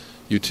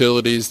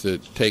utilities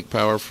that take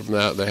power from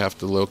that, they have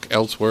to look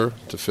elsewhere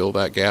to fill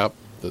that gap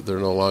that they're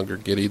no longer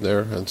getting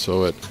there. And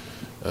so it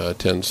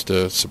tends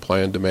to supply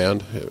and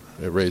demand.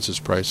 It raises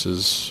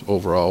prices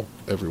overall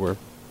everywhere.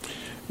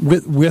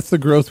 With the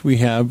growth we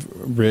have,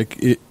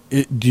 Rick,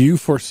 do you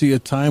foresee a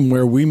time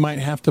where we might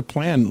have to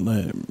plan,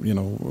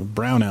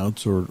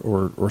 brownouts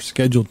or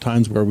scheduled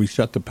times where we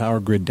shut the power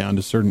grid down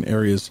to certain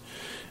areas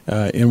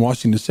in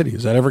Washington City?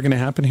 Is that ever going to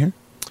happen here?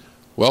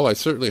 Well, I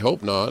certainly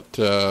hope not.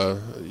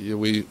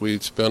 We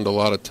spend a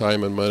lot of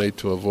time and money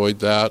to avoid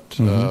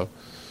that.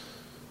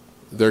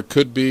 There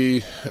could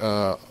be,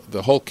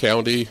 the whole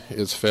county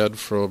is fed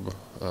from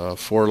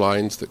 4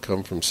 lines that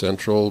come from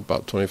Central,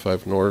 about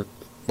 25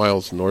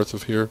 miles north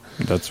of here.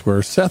 That's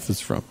where Seth is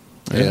from.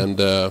 Yeah.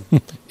 And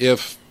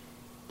if,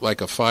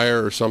 like a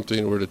fire or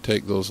something were to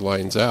take those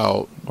lines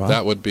out,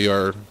 that would be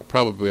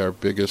probably our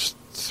biggest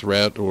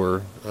threat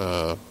or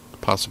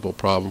possible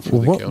problem for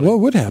the county.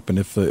 What would happen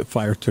if the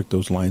fire took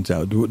those lines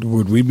out?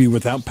 Would we be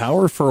without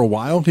power for a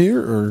while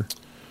here, or?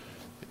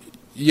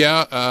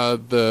 Yeah,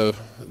 the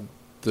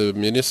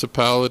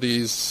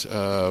municipalities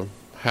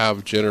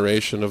have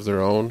generation of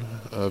their own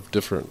of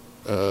different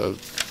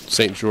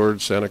St.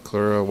 George, Santa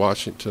Clara,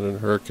 Washington, and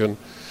Hurricane.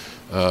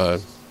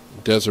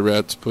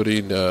 Deseret's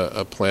putting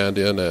a plant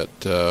in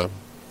at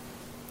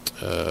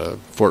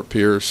Fort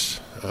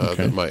Pierce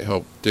that might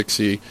help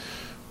Dixie.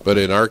 But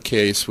in our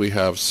case, we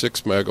have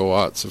 6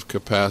 megawatts of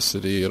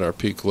capacity, and our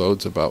peak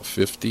load's about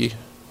 50.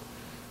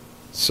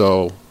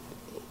 So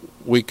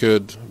we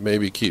could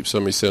maybe keep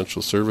some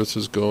essential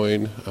services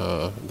going,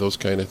 those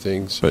kind of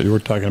things. But we're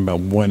talking about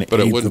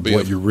 1/8 of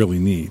what you really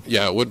need.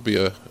 Yeah, it wouldn't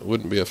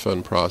be a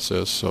fun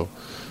process. So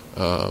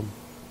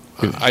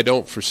I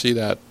don't foresee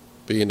that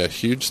being a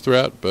huge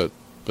threat, but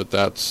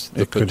that's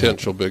the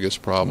potential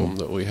biggest problem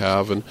that we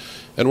have, and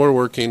we're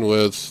working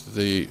with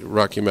the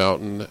Rocky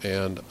Mountain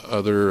and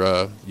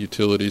other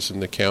utilities in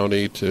the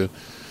county to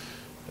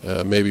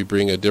maybe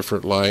bring a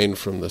different line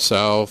from the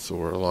south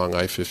or along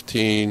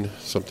I-15,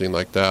 something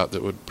like that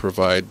would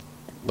provide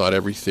not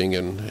everything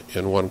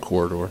in one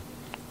corridor.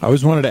 I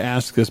always wanted to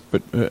ask this,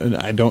 but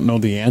I don't know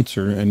the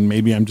answer, and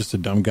maybe I'm just a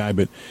dumb guy,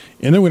 but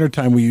in the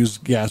wintertime we use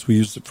gas, we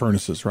use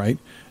furnaces, right?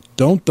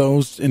 Don't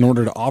those, in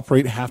order to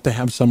operate, have to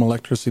have some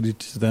electricity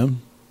to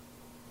them?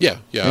 Yeah.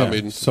 I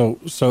mean, so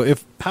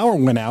if power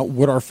went out,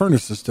 would our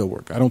furnaces still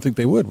work? I don't think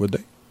they would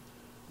they?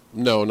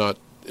 No, not.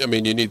 I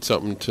mean, you need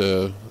something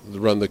to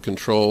run the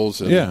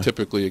controls, and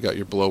typically you got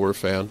your blower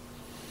fan.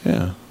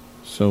 Yeah.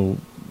 So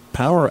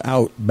power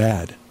out,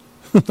 bad.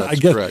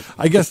 That's correct.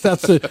 I guess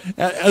that's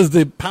as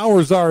the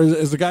powers are,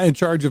 as the guy in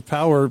charge of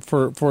power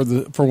for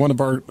one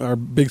of our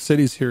big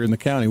cities here in the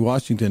county,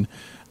 Washington.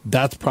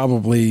 That's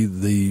probably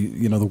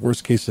the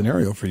worst case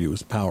scenario for you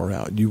is power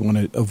out. You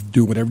want to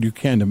do whatever you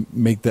can to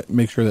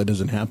make sure that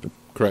doesn't happen.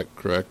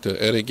 Correct.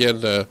 And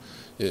again,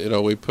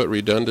 we put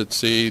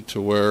redundancy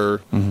to where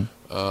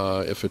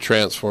if a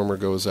transformer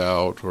goes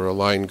out or a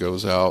line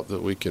goes out,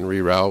 that we can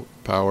reroute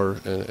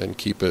power and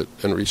keep it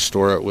and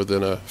restore it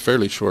within a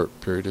fairly short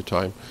period of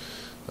time.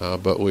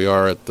 But we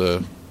are at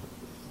the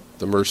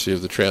mercy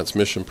of the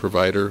transmission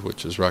provider,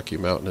 which is Rocky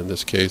Mountain in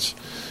this case,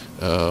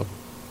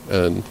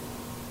 and.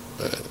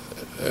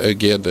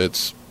 Again,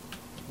 it's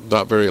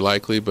not very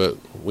likely, but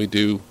we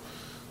do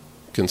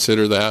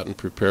consider that and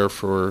prepare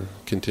for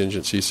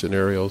contingency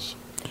scenarios.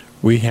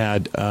 We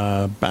had,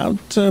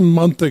 about a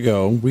month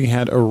ago, we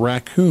had a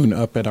raccoon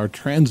up at our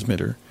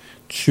transmitter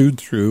chewed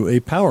through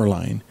a power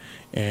line.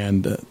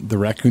 And the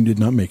raccoon did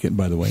not make it,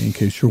 by the way, in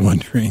case you're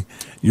wondering.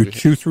 You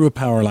chew through a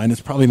power line,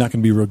 it's probably not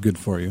going to be real good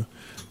for you.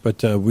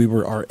 But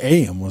our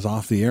AM was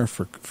off the air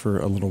for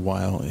a little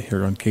while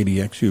here on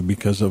KDXU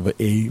because of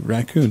a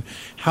raccoon.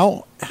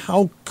 How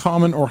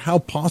common or how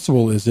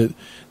possible is it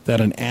that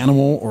an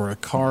animal or a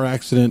car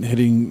accident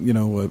hitting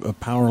a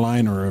power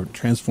line or a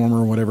transformer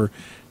or whatever?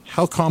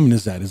 How common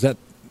is that? Is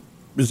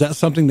that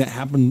something that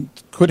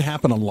could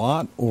happen a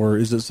lot, or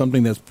is it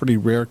something that's pretty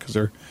rare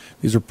because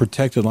these are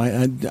protected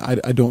lines?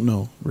 I don't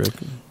know, Rick.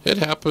 It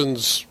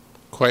happens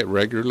quite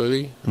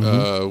regularly.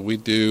 We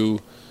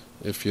do.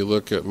 If you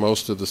look at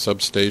most of the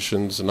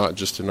substations, not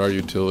just in our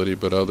utility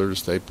but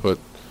others, they put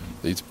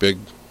these big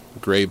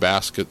gray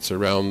baskets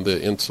around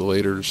the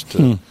insulators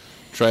to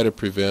try to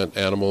prevent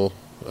animal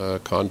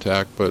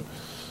contact. But,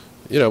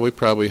 we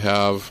probably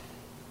have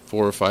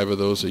 4 or 5 of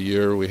those a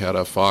year. We had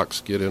a fox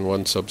get in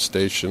one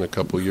substation a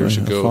couple years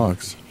ago.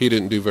 Fox. He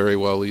didn't do very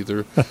well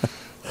either.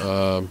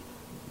 But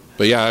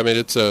yeah, I mean,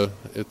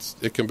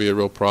 it can be a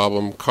real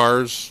problem.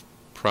 Cars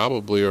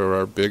probably are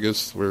our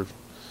biggest.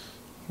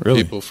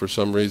 Really? People, for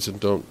some reason,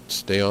 don't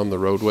stay on the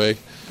roadway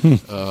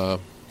for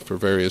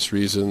various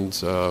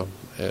reasons,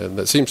 and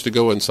that seems to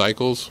go in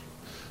cycles.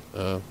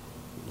 Like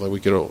we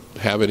don't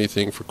have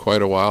anything for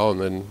quite a while,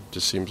 and then it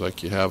just seems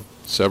like you have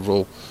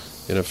several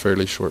in a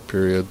fairly short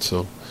period.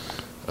 So,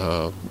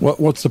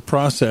 what's the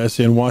process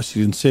in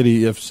Washington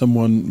City if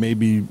someone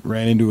maybe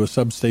ran into a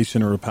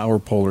substation or a power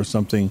pole or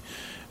something?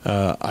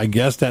 I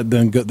guess that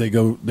then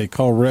they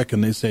call Rick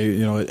and they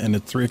say, and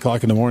at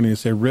 3:00 in the morning they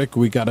say, Rick,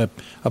 we got a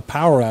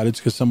power outage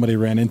because somebody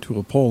ran into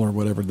a pole or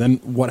whatever.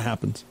 Then what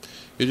happens?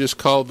 You just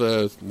call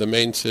the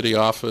main city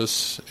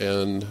office,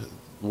 and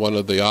one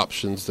of the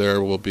options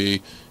there will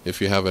be if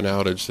you have an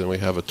outage, then we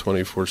have a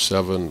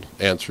 24/7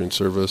 answering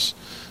service,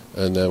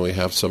 and then we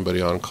have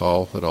somebody on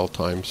call at all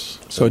times.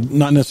 So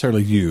not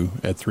necessarily you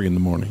at 3 in the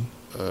morning.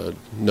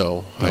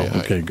 No.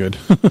 Okay, good.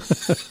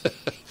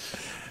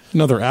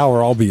 Another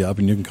hour, I'll be up,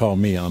 and you can call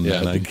me on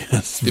that, I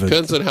guess.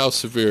 Depends on how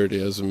severe it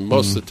is, and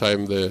most of the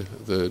time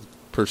the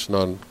person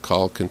on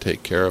call can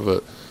take care of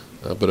it.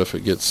 But if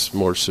it gets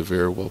more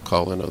severe, we'll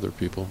call in other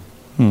people.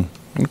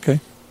 Okay.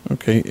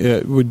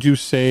 Would you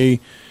say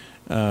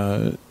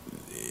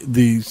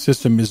the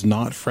system is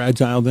not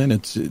fragile? Then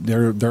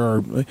there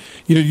are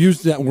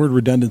use that word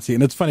redundancy,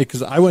 and it's funny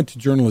because I went to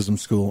journalism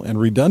school, and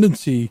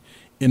redundancy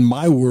in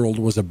my world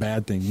was a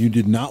bad thing. You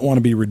did not want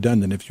to be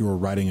redundant if you were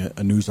writing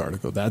a news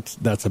article.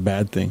 That's a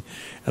bad thing.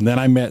 And then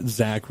I met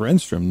Zach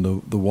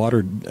Renstrom, the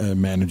water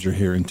manager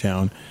here in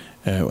town.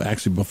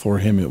 Actually, before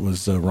him, it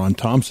was Ron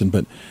Thompson.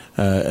 But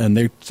and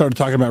they started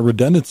talking about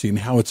redundancy and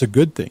how it's a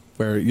good thing.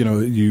 Where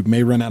you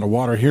may run out of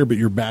water here, but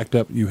you're backed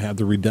up. You have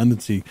the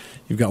redundancy.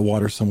 You've got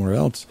water somewhere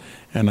else.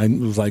 And I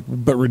was like,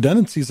 but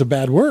redundancy is a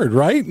bad word,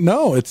 right?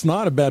 No, it's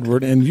not a bad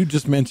word. And you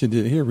just mentioned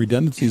it here.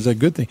 Redundancy is a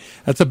good thing.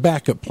 That's a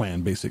backup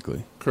plan,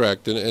 basically.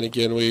 Correct. And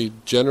again, we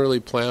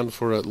generally plan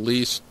for at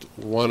least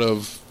one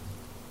of,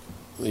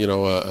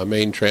 a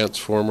main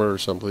transformer or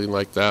something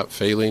like that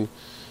failing,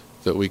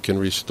 that we can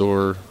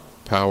restore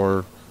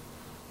power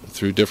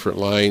through different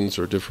lines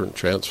or different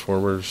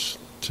transformers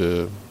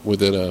to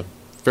within a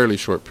fairly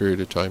short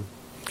period of time.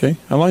 Okay.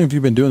 How long have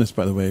you been doing this,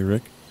 by the way,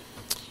 Rick?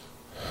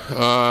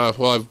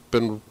 Well, I've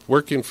been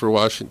working for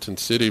Washington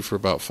City for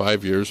about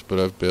 5 years, but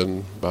I've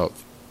been about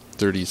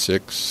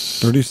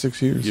 36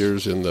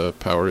 years in the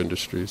power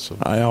industry. So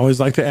I always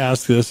like to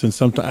ask this, and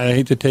sometimes I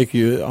hate to take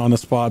you on the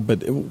spot,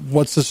 but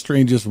what's the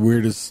strangest,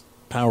 weirdest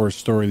power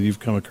story that you've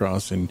come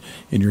across in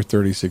your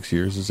 36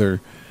 years? Is there,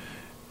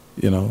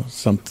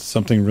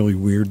 something really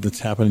weird that's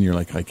happened and you're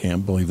like, I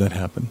can't believe that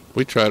happened?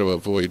 We try to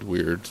avoid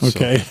weird.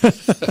 Okay.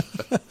 So.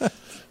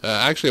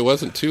 Actually, it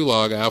wasn't too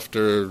long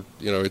after,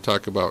 we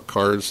talk about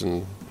cars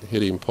and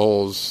hitting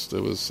poles.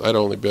 I'd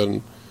only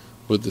been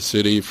with the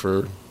city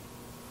for,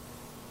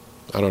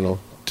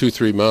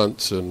 2-3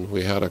 months, and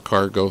we had a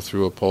car go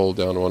through a pole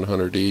down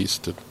 100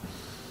 East.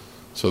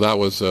 So that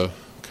was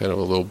kind of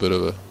a little bit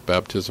of a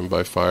baptism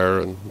by fire,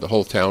 and the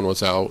whole town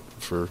was out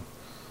for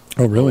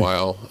a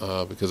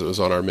while because it was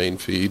on our main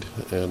feed.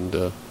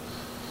 And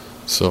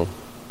so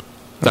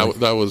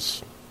that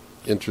was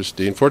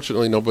interesting.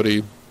 Fortunately,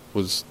 nobody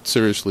was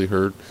seriously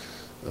hurt.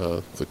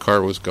 The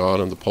car was gone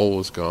and the pole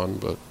was gone,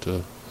 but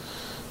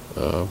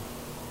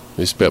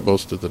we spent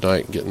most of the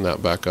night getting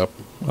that back up.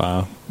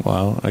 Wow.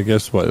 I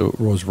guess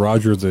was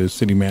Roger the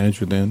city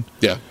manager then?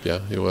 Yeah,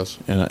 he was.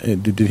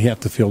 And did he have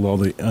to field all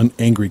the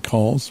angry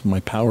calls,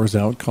 my power's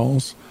out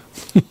calls?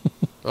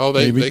 Oh,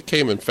 they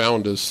came and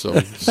found us,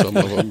 some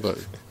of them,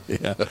 but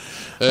yeah.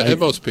 And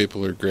most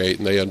people are great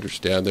and they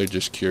understand. They're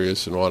just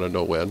curious and want to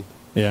know when.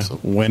 Yeah, so.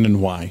 When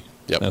and why.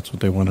 Yep. That's what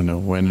they want to know,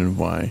 when and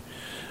why.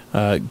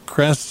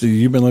 Kress,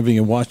 you've been living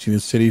in Washington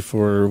City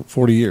for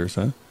 40 years,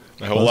 huh?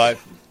 My whole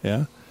life.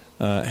 Yeah.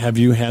 Have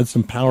you had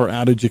some power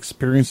outage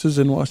experiences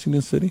in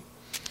Washington City?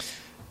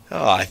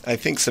 Oh, I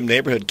think some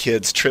neighborhood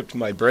kids tripped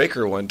my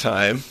breaker one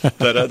time,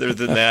 but other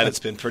than that, it's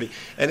been pretty.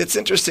 And it's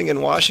interesting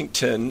in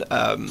Washington,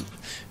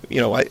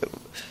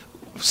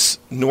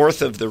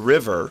 north of the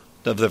river,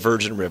 of the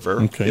Virgin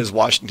River, is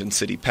Washington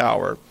City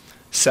Power.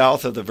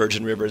 South of the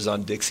Virgin River is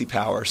on Dixie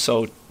Power.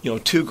 So,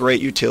 two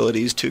great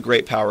utilities, two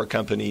great power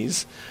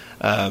companies.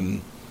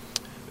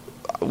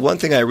 One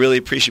thing I really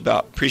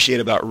appreciate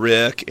about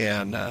Rick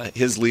and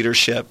his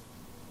leadership,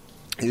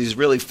 he's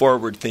really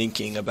forward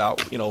thinking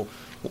about,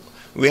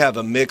 we have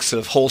a mix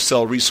of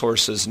wholesale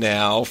resources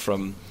now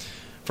from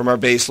our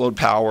baseload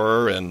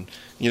power and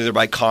either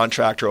by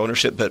contract or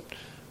ownership, but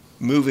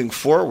moving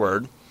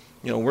forward,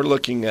 we're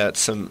looking at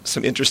some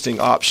interesting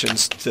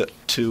options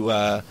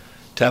to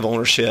have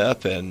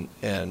ownership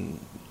and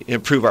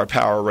improve our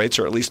power rates,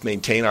 or at least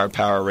maintain our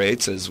power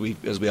rates as we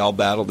all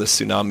battle this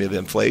tsunami of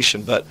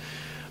inflation. But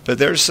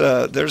there's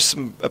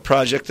a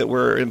project that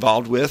we're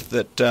involved with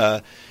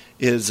that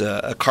is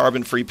a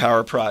carbon-free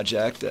power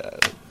project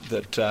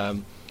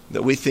that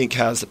we think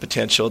has the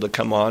potential to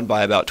come on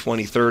by about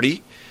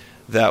 2030.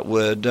 That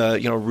would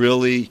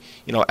really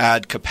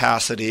add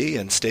capacity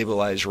and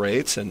stabilize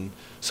rates, and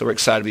so we're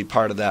excited to be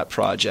part of that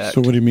project.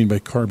 So what do you mean by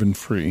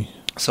carbon-free?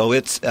 So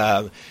it's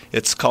a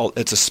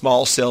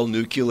small cell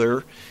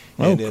nuclear,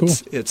 and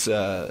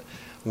cool.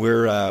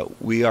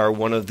 We are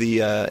one of the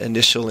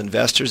initial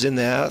investors in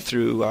that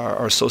through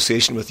our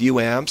association with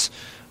UAMPS.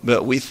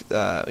 But we've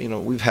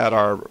had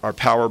our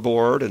power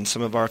board and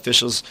some of our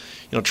officials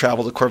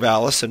travel to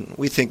Corvallis, and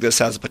we think this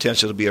has the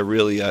potential to be a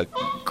really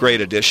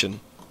great addition.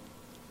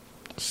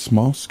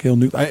 Small scale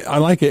nuclear. I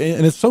like it,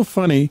 and it's so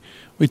funny.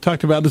 We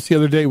talked about this the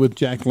other day with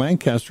Jack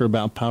Lancaster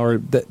about power.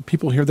 That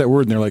people hear that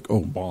word and they're like,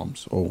 "Oh,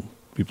 bombs! Oh,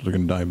 people are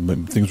going to die.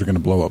 Things are going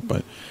to blow up."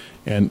 But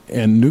and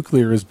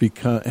nuclear has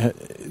become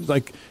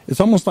like it's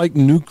almost like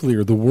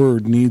nuclear. The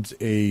word needs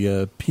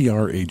a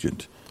PR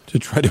agent to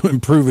try to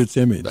improve its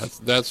image.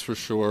 That's for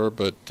sure.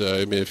 But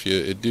if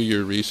you do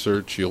your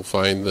research, you'll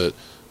find that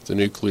the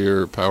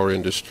nuclear power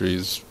industry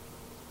is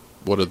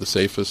one of the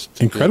safest.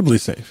 Incredibly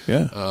safe,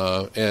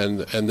 yeah. And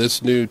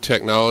this new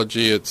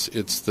technology, it's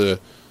the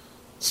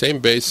same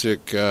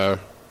basic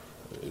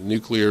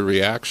nuclear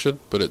reaction,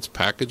 but it's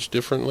packaged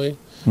differently.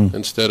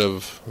 Instead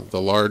of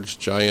the large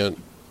giant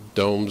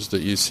domes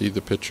that you see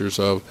the pictures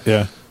of.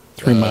 Yeah,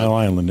 3 Mile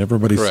Island.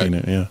 Everybody's seen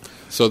it, yeah.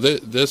 So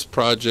this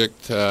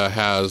project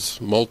has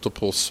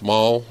multiple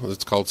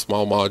it's called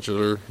small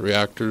modular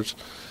reactors,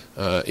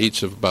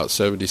 each of about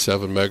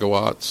 77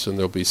 megawatts, and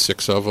there'll be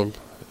 6 of them.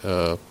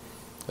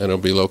 And it'll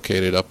be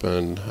located up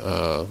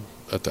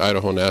at the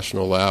Idaho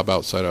National Lab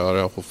outside of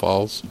Idaho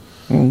Falls.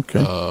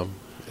 Okay.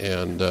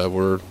 And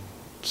we're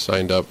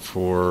signed up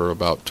for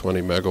about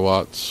 20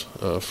 megawatts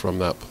from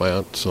that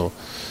plant. So,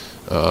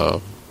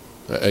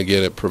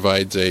 again, it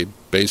provides a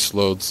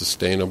baseload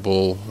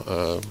sustainable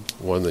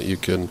one that you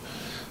can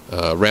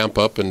ramp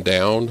up and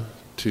down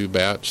to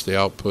match the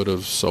output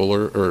of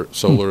solar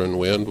and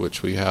wind,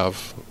 which we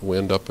have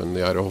wind up in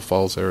the Idaho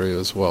Falls area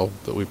as well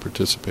that we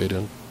participate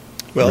in.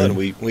 Well, and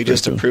we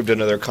just approved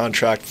another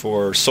contract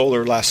for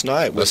solar last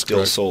night with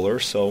Still Solar.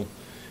 So,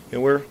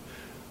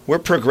 we're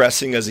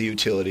progressing as a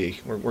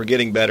utility. We're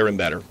getting better and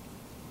better.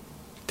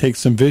 Takes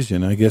some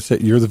vision. I guess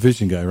that you're the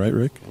vision guy, right,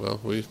 Rick? Well,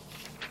 we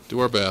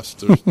do our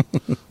best.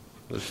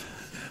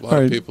 A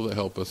lot of people that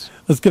help us.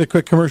 Let's get a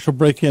quick commercial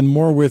break in.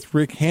 More with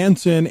Rick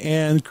Hansen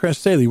and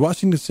Kress, Staheli,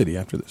 Washington City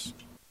after this.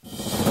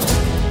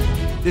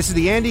 This is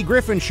the Andy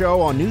Griffin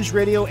Show on News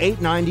Radio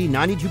 890,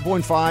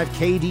 92.5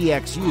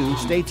 KDXU.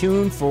 Stay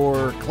tuned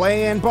for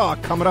Clay and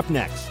Buck coming up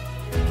next.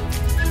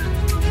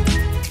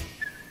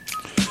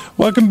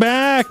 Welcome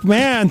back.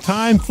 Man,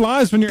 time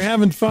flies when you're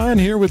having fun.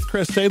 Here with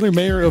Kress,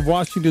 Mayor of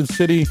Washington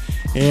City,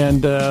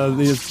 and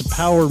the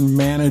power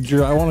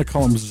manager. I want to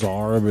call him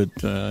czar,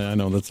 but I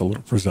know that's a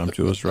little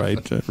presumptuous,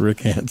 right? Rick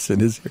Hansen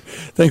is here.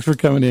 Thanks for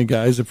coming in,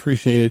 guys.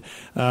 Appreciate it.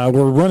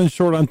 We're running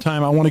short on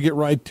time. I want to get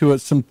right to it.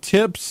 Some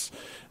tips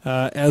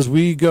as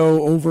we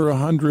go over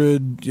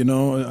 100. You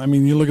know, I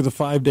mean, you look at the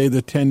 5-day,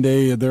 the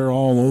 10-day, they're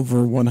all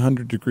over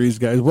 100 degrees,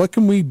 guys. What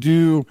can we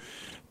do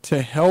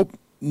to help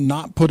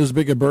not put as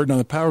big a burden on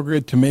the power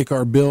grid to make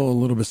our bill a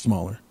little bit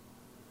smaller?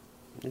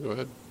 Go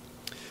ahead.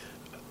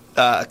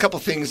 A couple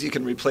things. You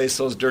can replace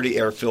those dirty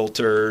air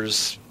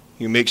filters.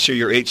 You make sure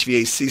your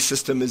HVAC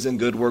system is in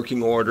good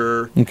working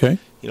order. Okay.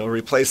 You know,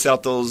 replace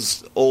out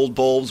those old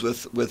bulbs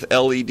with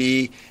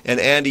LED. And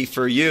Andy,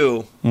 for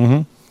you,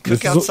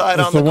 cook outside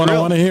on the grill. I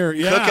want to hear.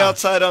 Yeah. Cook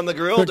outside on the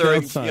grill Cook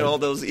during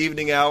outside. Those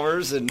evening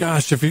hours. And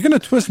gosh, if you're going to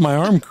twist my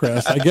arm,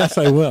 Kress, I guess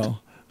I will.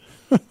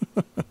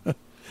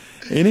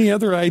 Any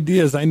other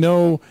ideas? I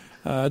know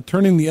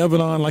turning the oven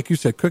on, like you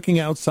said, cooking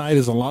outside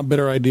is a lot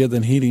better idea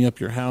than heating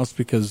up your house,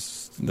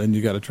 because then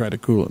you got to try to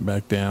cool it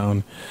back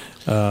down.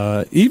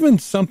 Even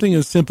something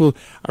as simple,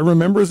 I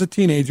remember as a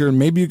teenager, and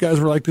maybe you guys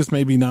were like this,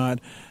 maybe not,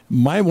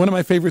 one of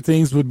my favorite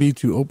things would be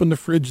to open the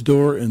fridge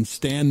door and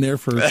stand there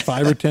for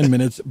 5 or 10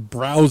 minutes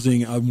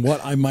browsing on what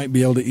I might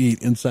be able to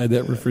eat inside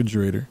that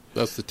refrigerator.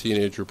 That's the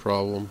teenager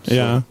problem.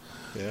 So.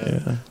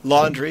 Yeah.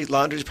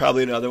 Laundry's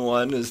probably another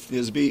one.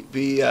 Is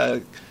be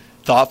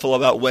thoughtful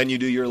about when you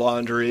do your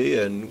laundry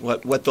and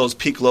what those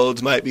peak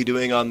loads might be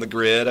doing on the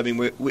grid. I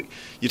mean,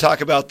 you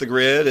talk about the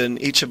grid, and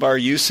each of our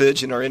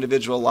usage in our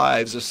individual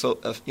lives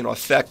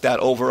affect that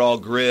overall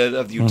grid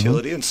of the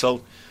utility, and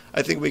so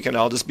I think we can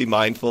all just be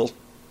mindful.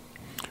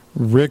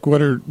 Rick,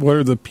 what are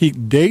the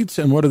peak dates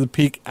and what are the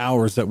peak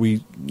hours that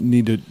we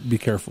need to be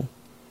careful?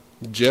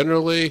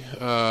 Generally,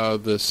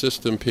 the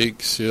system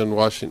peaks in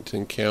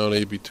Washington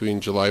County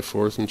between July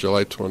 4th and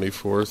July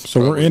 24th.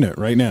 So we're in it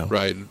right now.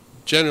 Right.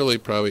 Generally,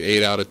 probably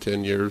 8 out of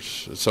 10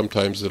 years.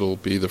 Sometimes it'll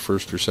be the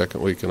first or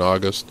second week in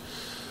August.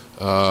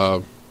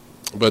 But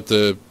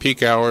the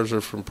peak hours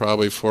are from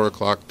probably 4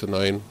 o'clock to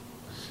 9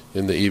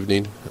 in the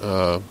evening.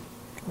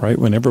 Right,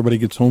 when everybody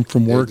gets home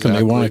from work. Exactly. And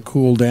they want to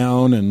cool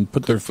down and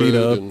put their feet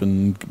up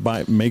and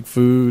make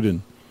food.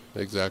 And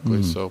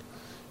exactly. So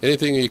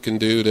anything you can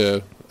do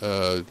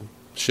to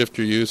shift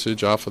your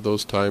usage off of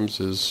those times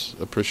is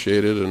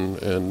appreciated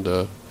and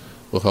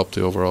will help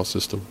the overall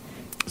system.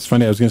 It's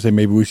funny, I was going to say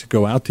maybe we should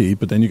go out to eat,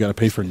 but then you got to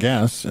pay for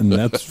gas, and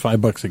that's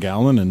 $5 a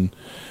gallon, and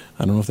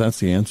I don't know if that's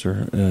the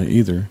answer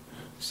either.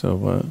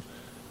 So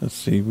let's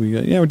see.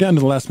 We're down to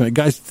the last minute.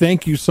 Guys,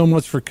 thank you so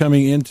much for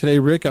coming in today.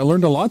 Rick, I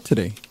learned a lot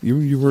today.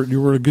 You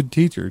were a good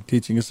teacher,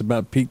 teaching us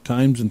about peak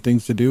times and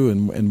things to do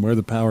and where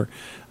the power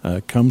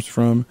comes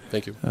from.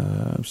 Thank you.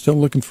 I'm still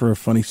looking for a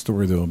funny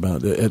story, though,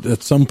 about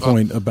at some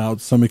point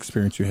about some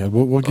experience you had.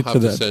 We'll get I'll to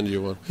have that. To send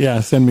you one.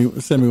 Yeah, send me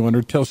one,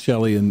 or tell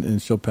Shelley,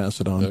 and she'll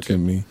pass it on to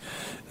me.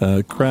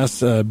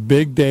 Kress,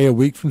 big day a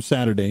week from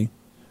Saturday,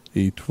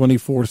 the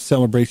 24th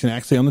celebration,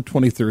 actually on the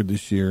 23rd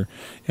this year.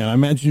 And I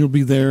imagine you'll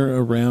be there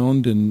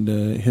around and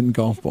hitting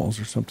golf balls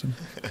or something.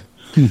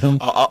 No?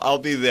 I'll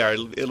be there.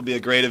 It'll be a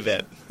great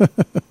event.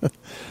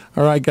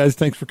 All right, guys,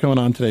 thanks for coming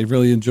on today.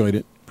 Really enjoyed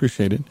it.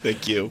 Appreciate it.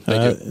 Thank you.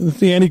 It's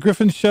the Andy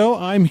Griffin Show.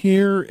 I'm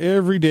here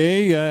every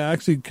day. I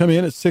actually come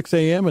in at 6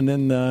 a.m. and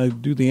then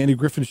do the Andy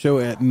Griffin Show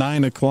at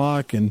 9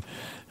 o'clock. And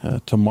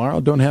tomorrow,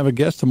 don't have a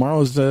guest.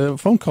 Tomorrow is a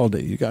phone call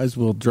day. You guys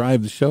will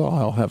drive the show.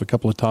 I'll have a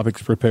couple of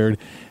topics prepared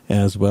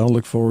as well.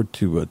 Look forward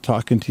to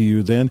talking to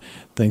you then.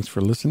 Thanks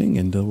for listening,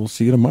 and we'll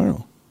see you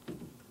tomorrow.